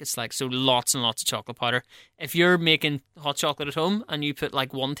milk. It's like so lots and lots of chocolate powder. If you're making hot chocolate at home and you put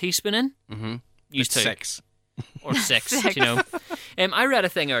like 1 teaspoon in, use 2 6. or 6. You know. I read a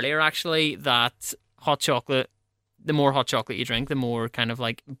thing earlier actually that hot chocolate. The more hot chocolate you drink, the more kind of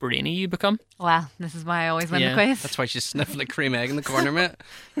like brainy you become. Well, this is why I always win Yeah, the quiz. That's why she's sniffing a cream egg in the corner, mate.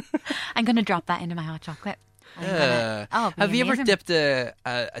 I'm going to drop that into my hot chocolate. Oh, Have you ever amazing. dipped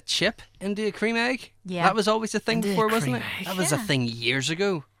a chip into a cream egg? Yeah. That was always a thing Into a before, wasn't it? cream egg? That was a Yeah. thing years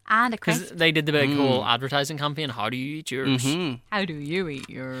ago. And a Because crisp. they did the big whole advertising campaign. How do you eat yours? Mm-hmm. How do you eat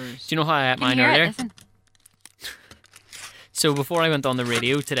yours? Do you know how I ate Can you mine hear it? earlier? Listen. So before I went on the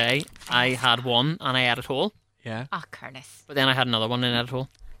radio today, I had one and I ate it whole. Yeah. Oh, Curtis. But then I had another one and ate it whole.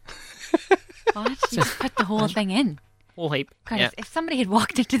 What? You just put the whole thing in. Whole heap. Curtis, Yeah. if somebody had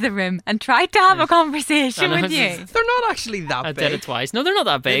walked into the room and tried to have a conversation I know, with it's- you. They're not actually that I big. did it twice. No, they're not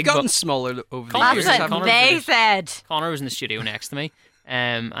that They've big. gotten But smaller over the Connor years. was- That's Connor what was they in- said. Connor was in the studio next to me.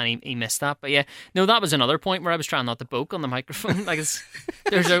 And he missed that. But yeah, no, that was another point where I was trying not to poke on the microphone. Like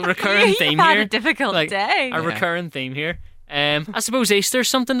there's a recurring You've theme had here. a difficult like, day. A recurring theme here. I suppose Easter's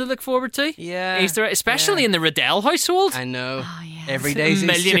something to look forward to. Yeah. Easter, especially in the Riddell household. I know. Oh, yes. Every A day's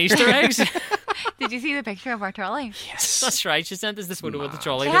million Easter eggs. Did you see the picture of our trolley? Yes. That's right. She sent us this photo with the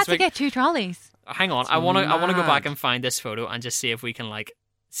trolley They this had to week. get 2 trolleys. Hang on, I want to go mad. back and find this photo and just see if we can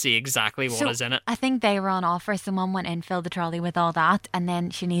see exactly what is So, in it. I think they were on offer. Someone went in, filled the trolley with all that, and then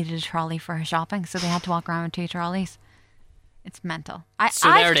she needed a trolley for her shopping, so they had to walk around with 2 trolleys. It's mental. So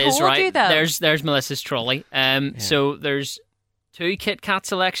I've there it is, told right? You, though. There's Melissa's trolley. So there's 2 Kit Kat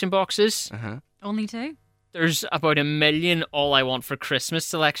selection boxes. Uh-huh. Only 2. There's about 1 million All I Want for Christmas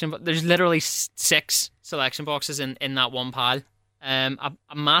selection, but there's literally 6 selection boxes in that one pile. A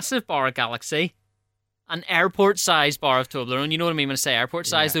massive bar of Galaxy, an airport-sized bar of Toblerone. You know what I mean when I say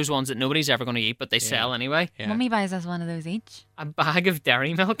airport-sized? Yeah. Those ones that nobody's ever going to eat, but they sell anyway. Yeah. Mummy buys us one of those each. A bag of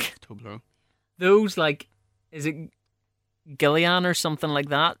dairy milk. Toblerone. Those is it Gillian or something like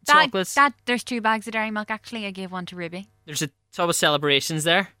that? Chocolates. There's 2 bags of dairy milk. Actually, I gave one to Ruby. There's a tub of celebrations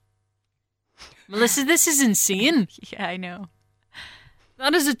there. Melissa, this is insane. Yeah, I know.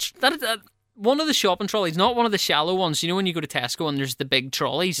 That is one of the shopping trolleys, not one of the shallow ones. You know when you go to Tesco and there's the big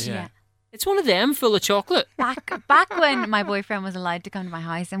trolleys? Yeah. It's one of them full of chocolate. Back when my boyfriend was allowed to come to my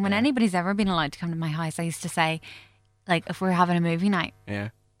house, and when anybody's ever been allowed to come to my house, I used to say, like, if we're having a movie night, Yeah.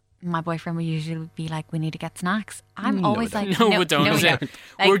 my boyfriend would usually be like, we need to get snacks. I'm No, always we like, No, we don't. no, is we it? don't.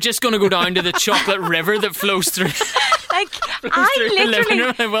 Like, We're just going to go down to the chocolate river that flows through, like through the I living room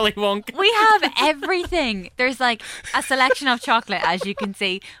literally, of Willy Wonka. we have everything. There's like a selection of chocolate, as you can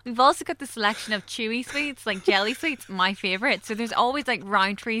see. We've also got the selection of chewy sweets, like jelly sweets, my favourite. So there's always like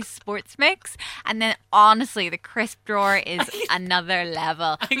Roundtree sports mix. And then honestly, the crisp drawer is another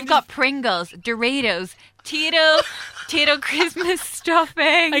level. We've got Pringles, Doritos, Tito Christmas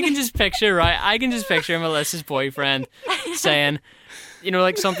stuffing. I can just picture, Melissa's boyfriend saying, you know,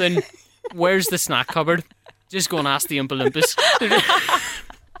 like something, where's the snack cupboard? Just go and ask the Oompa Loompas.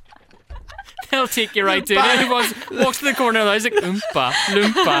 They'll take you right to it. He walks to the corner of the house like, Oompa,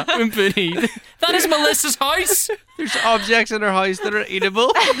 Loompa, Oompity. That is Melissa's house. There's objects in her house that are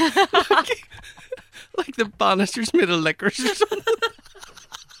eatable. like the banisters made of liquors or something.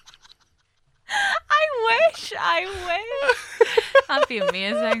 I wish. That'd be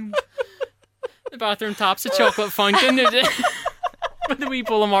amazing. The bathroom tap's a chocolate fountain. With the wee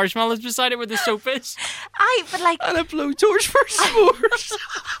bowl of marshmallows beside it where the soap is. But like, And a blowtorch for s'mores.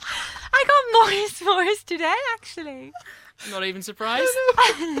 I got more s'mores today, actually. I'm not even surprised.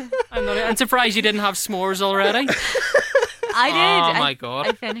 I'm surprised you didn't have s'mores already. I did. Oh my God.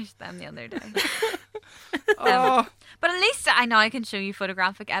 I finished them the other day. Oh, But at least I know I can show you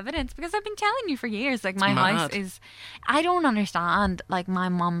photographic evidence because I've been telling you for years. Like, my mad. house is. I don't understand. Like, my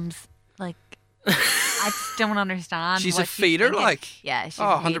mum's. Like, I just don't understand. She's what a feeder, thinking. like? Yeah, she's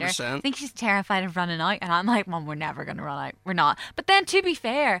Oh, a feeder. 100%. I think she's terrified of running out, and I'm like, Mum, we're never going to run out. We're not. But then, to be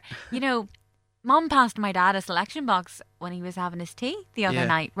fair, you know, Mum passed my dad a selection box when he was having his tea the other Yeah.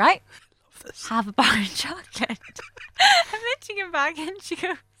 night, right? Have a bar of chocolate. And then she came back and she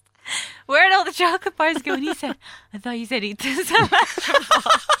goes, where'd all the chocolate bars go? And he said, I thought you said eat the selection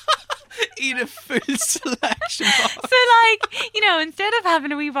box. eat a full selection box. So, like, you know, instead of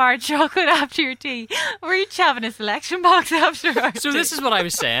having a wee bar of chocolate after your tea, we're each having a selection box after our So tea. this is what I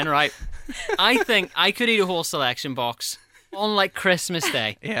was saying, right? I think I could eat a whole selection box on like Christmas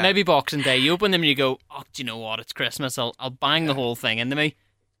Day, Yeah. maybe Boxing Day. You open them and you go, oh, do you know what? It's Christmas. I'll bang the whole thing into me.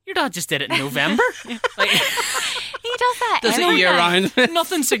 Your dad just did it in November. Like, He does that Does it every year night. round?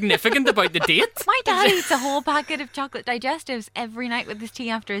 nothing significant about the date. My dad eats a whole packet of chocolate digestives every night with his tea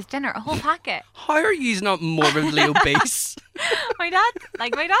after his dinner. A whole packet. How are you not morbidly obese? My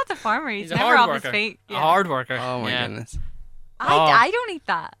dad's a farmer. He's He's a never hard off worker. his feet. A Yeah. hard worker. Oh my Yeah. goodness. I don't eat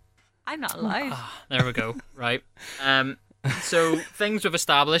that. I'm not allowed. There we go. Right. So things we've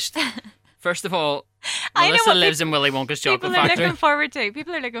established. First of all, I know Melissa what lives in Willy Wonka's chocolate factory.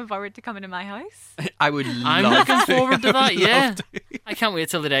 People are looking forward to coming to my house. I would I'm love looking forward to that, yeah. love to. I can't wait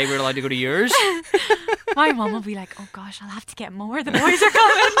till the day we're allowed to go to yours. My mum will be like, "Oh gosh, I'll have to get more. The boys are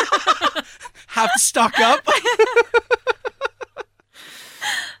coming." Have to stock up.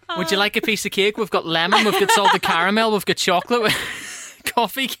 Would you like a piece of cake? We've got lemon, we've got salted caramel, we've got chocolate,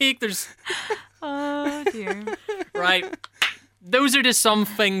 coffee cake. There's Oh dear. right. Those are just some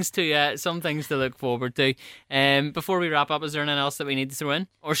things to look forward to. Before we wrap up, is there anything else that we need to throw in,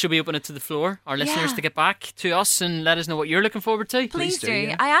 or should we open it to the floor, our listeners, Yeah. to get back to us and let us know what you're looking forward to? Please do.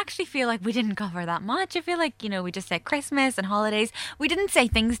 yeah. I actually feel like we didn't cover that much. I feel like, we just said Christmas and holidays. We didn't say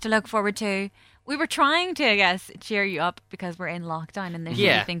things to look forward to. We were trying to, I guess, cheer you up because we're in lockdown and there's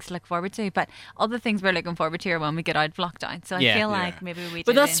Yeah. really things to look forward to. But other things we're looking forward to are when we get out of lockdown. So I Yeah. feel like maybe we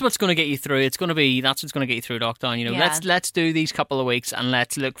But did that's what's going to get you through. That's what's going to get you through lockdown. Yeah. Let's do these couple of weeks and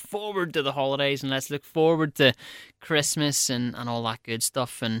let's look forward to the holidays and let's look forward to Christmas and all that good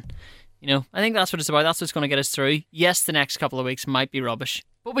stuff. And I think that's what it's about. That's what's going to get us through. Yes, the next couple of weeks might be rubbish,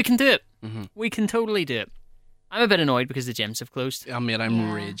 but we can do it. Mm-hmm. We can totally do it. I'm a bit annoyed because the gyms have closed. I mean, I'm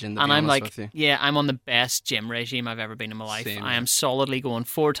Yeah. raging, to And be I'm honest like, with you. yeah, I'm on the best gym regime I've ever been in my life. Same, I yeah. am solidly going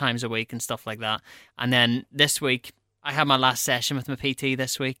 4 times a week and stuff like that. And then this week, I had my last session with my PT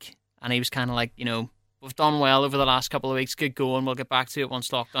this week, and he was kind of like, we've done well over the last couple of weeks. Good going. We'll get back to it once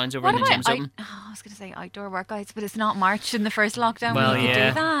lockdown's over What and the about gym's open. I was going to say outdoor workworkouts, but it's not March in the first lockdown. Well, we could yeah.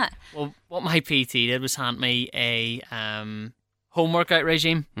 do that. Well, what my PT did was hand me a home workout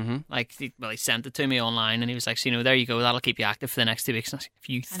regime. Mm-hmm. Like, he sent it to me online, and he was like, so, there you go. That'll keep you active for the next 2 weeks. And I was like, if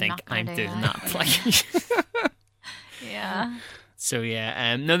you think not gonna I'm do doing that. that, like... Yeah. So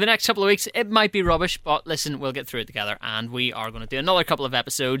yeah, no, the next couple of weeks it might be rubbish, but listen, we'll get through it together, and we are going to do another couple of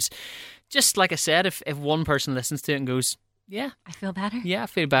episodes. Just like I said, if one person listens to it and goes, yeah, I feel better. I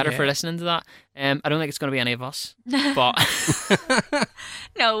feel better for Yeah. listening to that. I don't think it's going to be any of us, but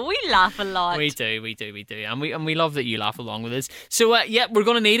No, we laugh a lot. we do, and we love that you laugh along with us. So we're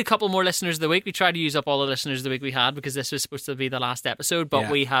going to need a couple more listeners of the week. We tried to use up all the listeners of the week we had because this was supposed to be the last episode, but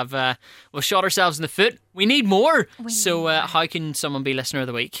Yeah. we have we've shot ourselves in the foot. We need more. We So need more. how can someone be listener of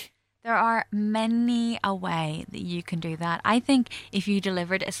the week? There are many a way that you can do that. I think if you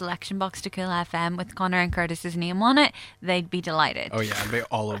delivered a selection box to Cool FM with Connor and Curtis's name on it, they'd be delighted. Oh, yeah, I'd be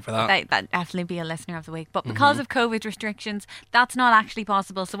all over that. That'd definitely be a listener of the week. But because of COVID restrictions, that's not actually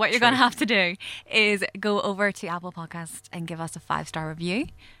possible. So what you're going to have to do is go over to Apple Podcasts and give us a 5-star review.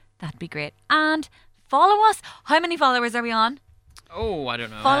 That'd be great. And follow us. How many followers are we on? Oh, I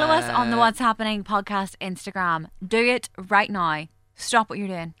don't know. Follow us on the What's Happening podcast Instagram. Do it right now. Stop what you're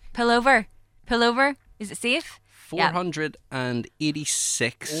doing. Pull over. Is it safe? Yeah.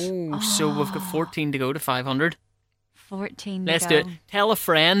 486. Oh, so we've got 14 to go to 500. 14 Let's to do go. it. Tell a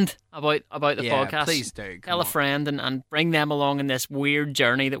friend about the Yeah, podcast. please do. Come Tell a on. friend and bring them along in this weird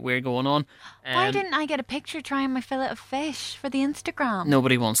journey that we're going on. Why didn't I get a picture trying my fillet of fish for the Instagram?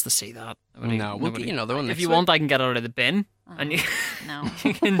 Nobody wants to see that. No, we'll get you another one If next you week. want, I can get it out of the bin. And you, No.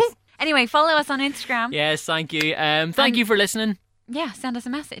 you can, Anyway, follow us on Instagram. yes, thank you. Thank you for listening. Yeah, send us a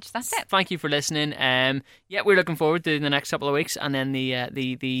message. That's it. Thank you for listening. We're looking forward to the next couple of weeks and then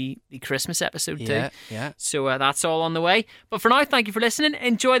the Christmas episode too. Yeah. So that's all on the way. But for now, thank you for listening.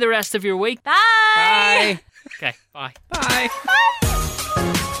 Enjoy the rest of your week. Bye. Bye. Okay, bye. Bye.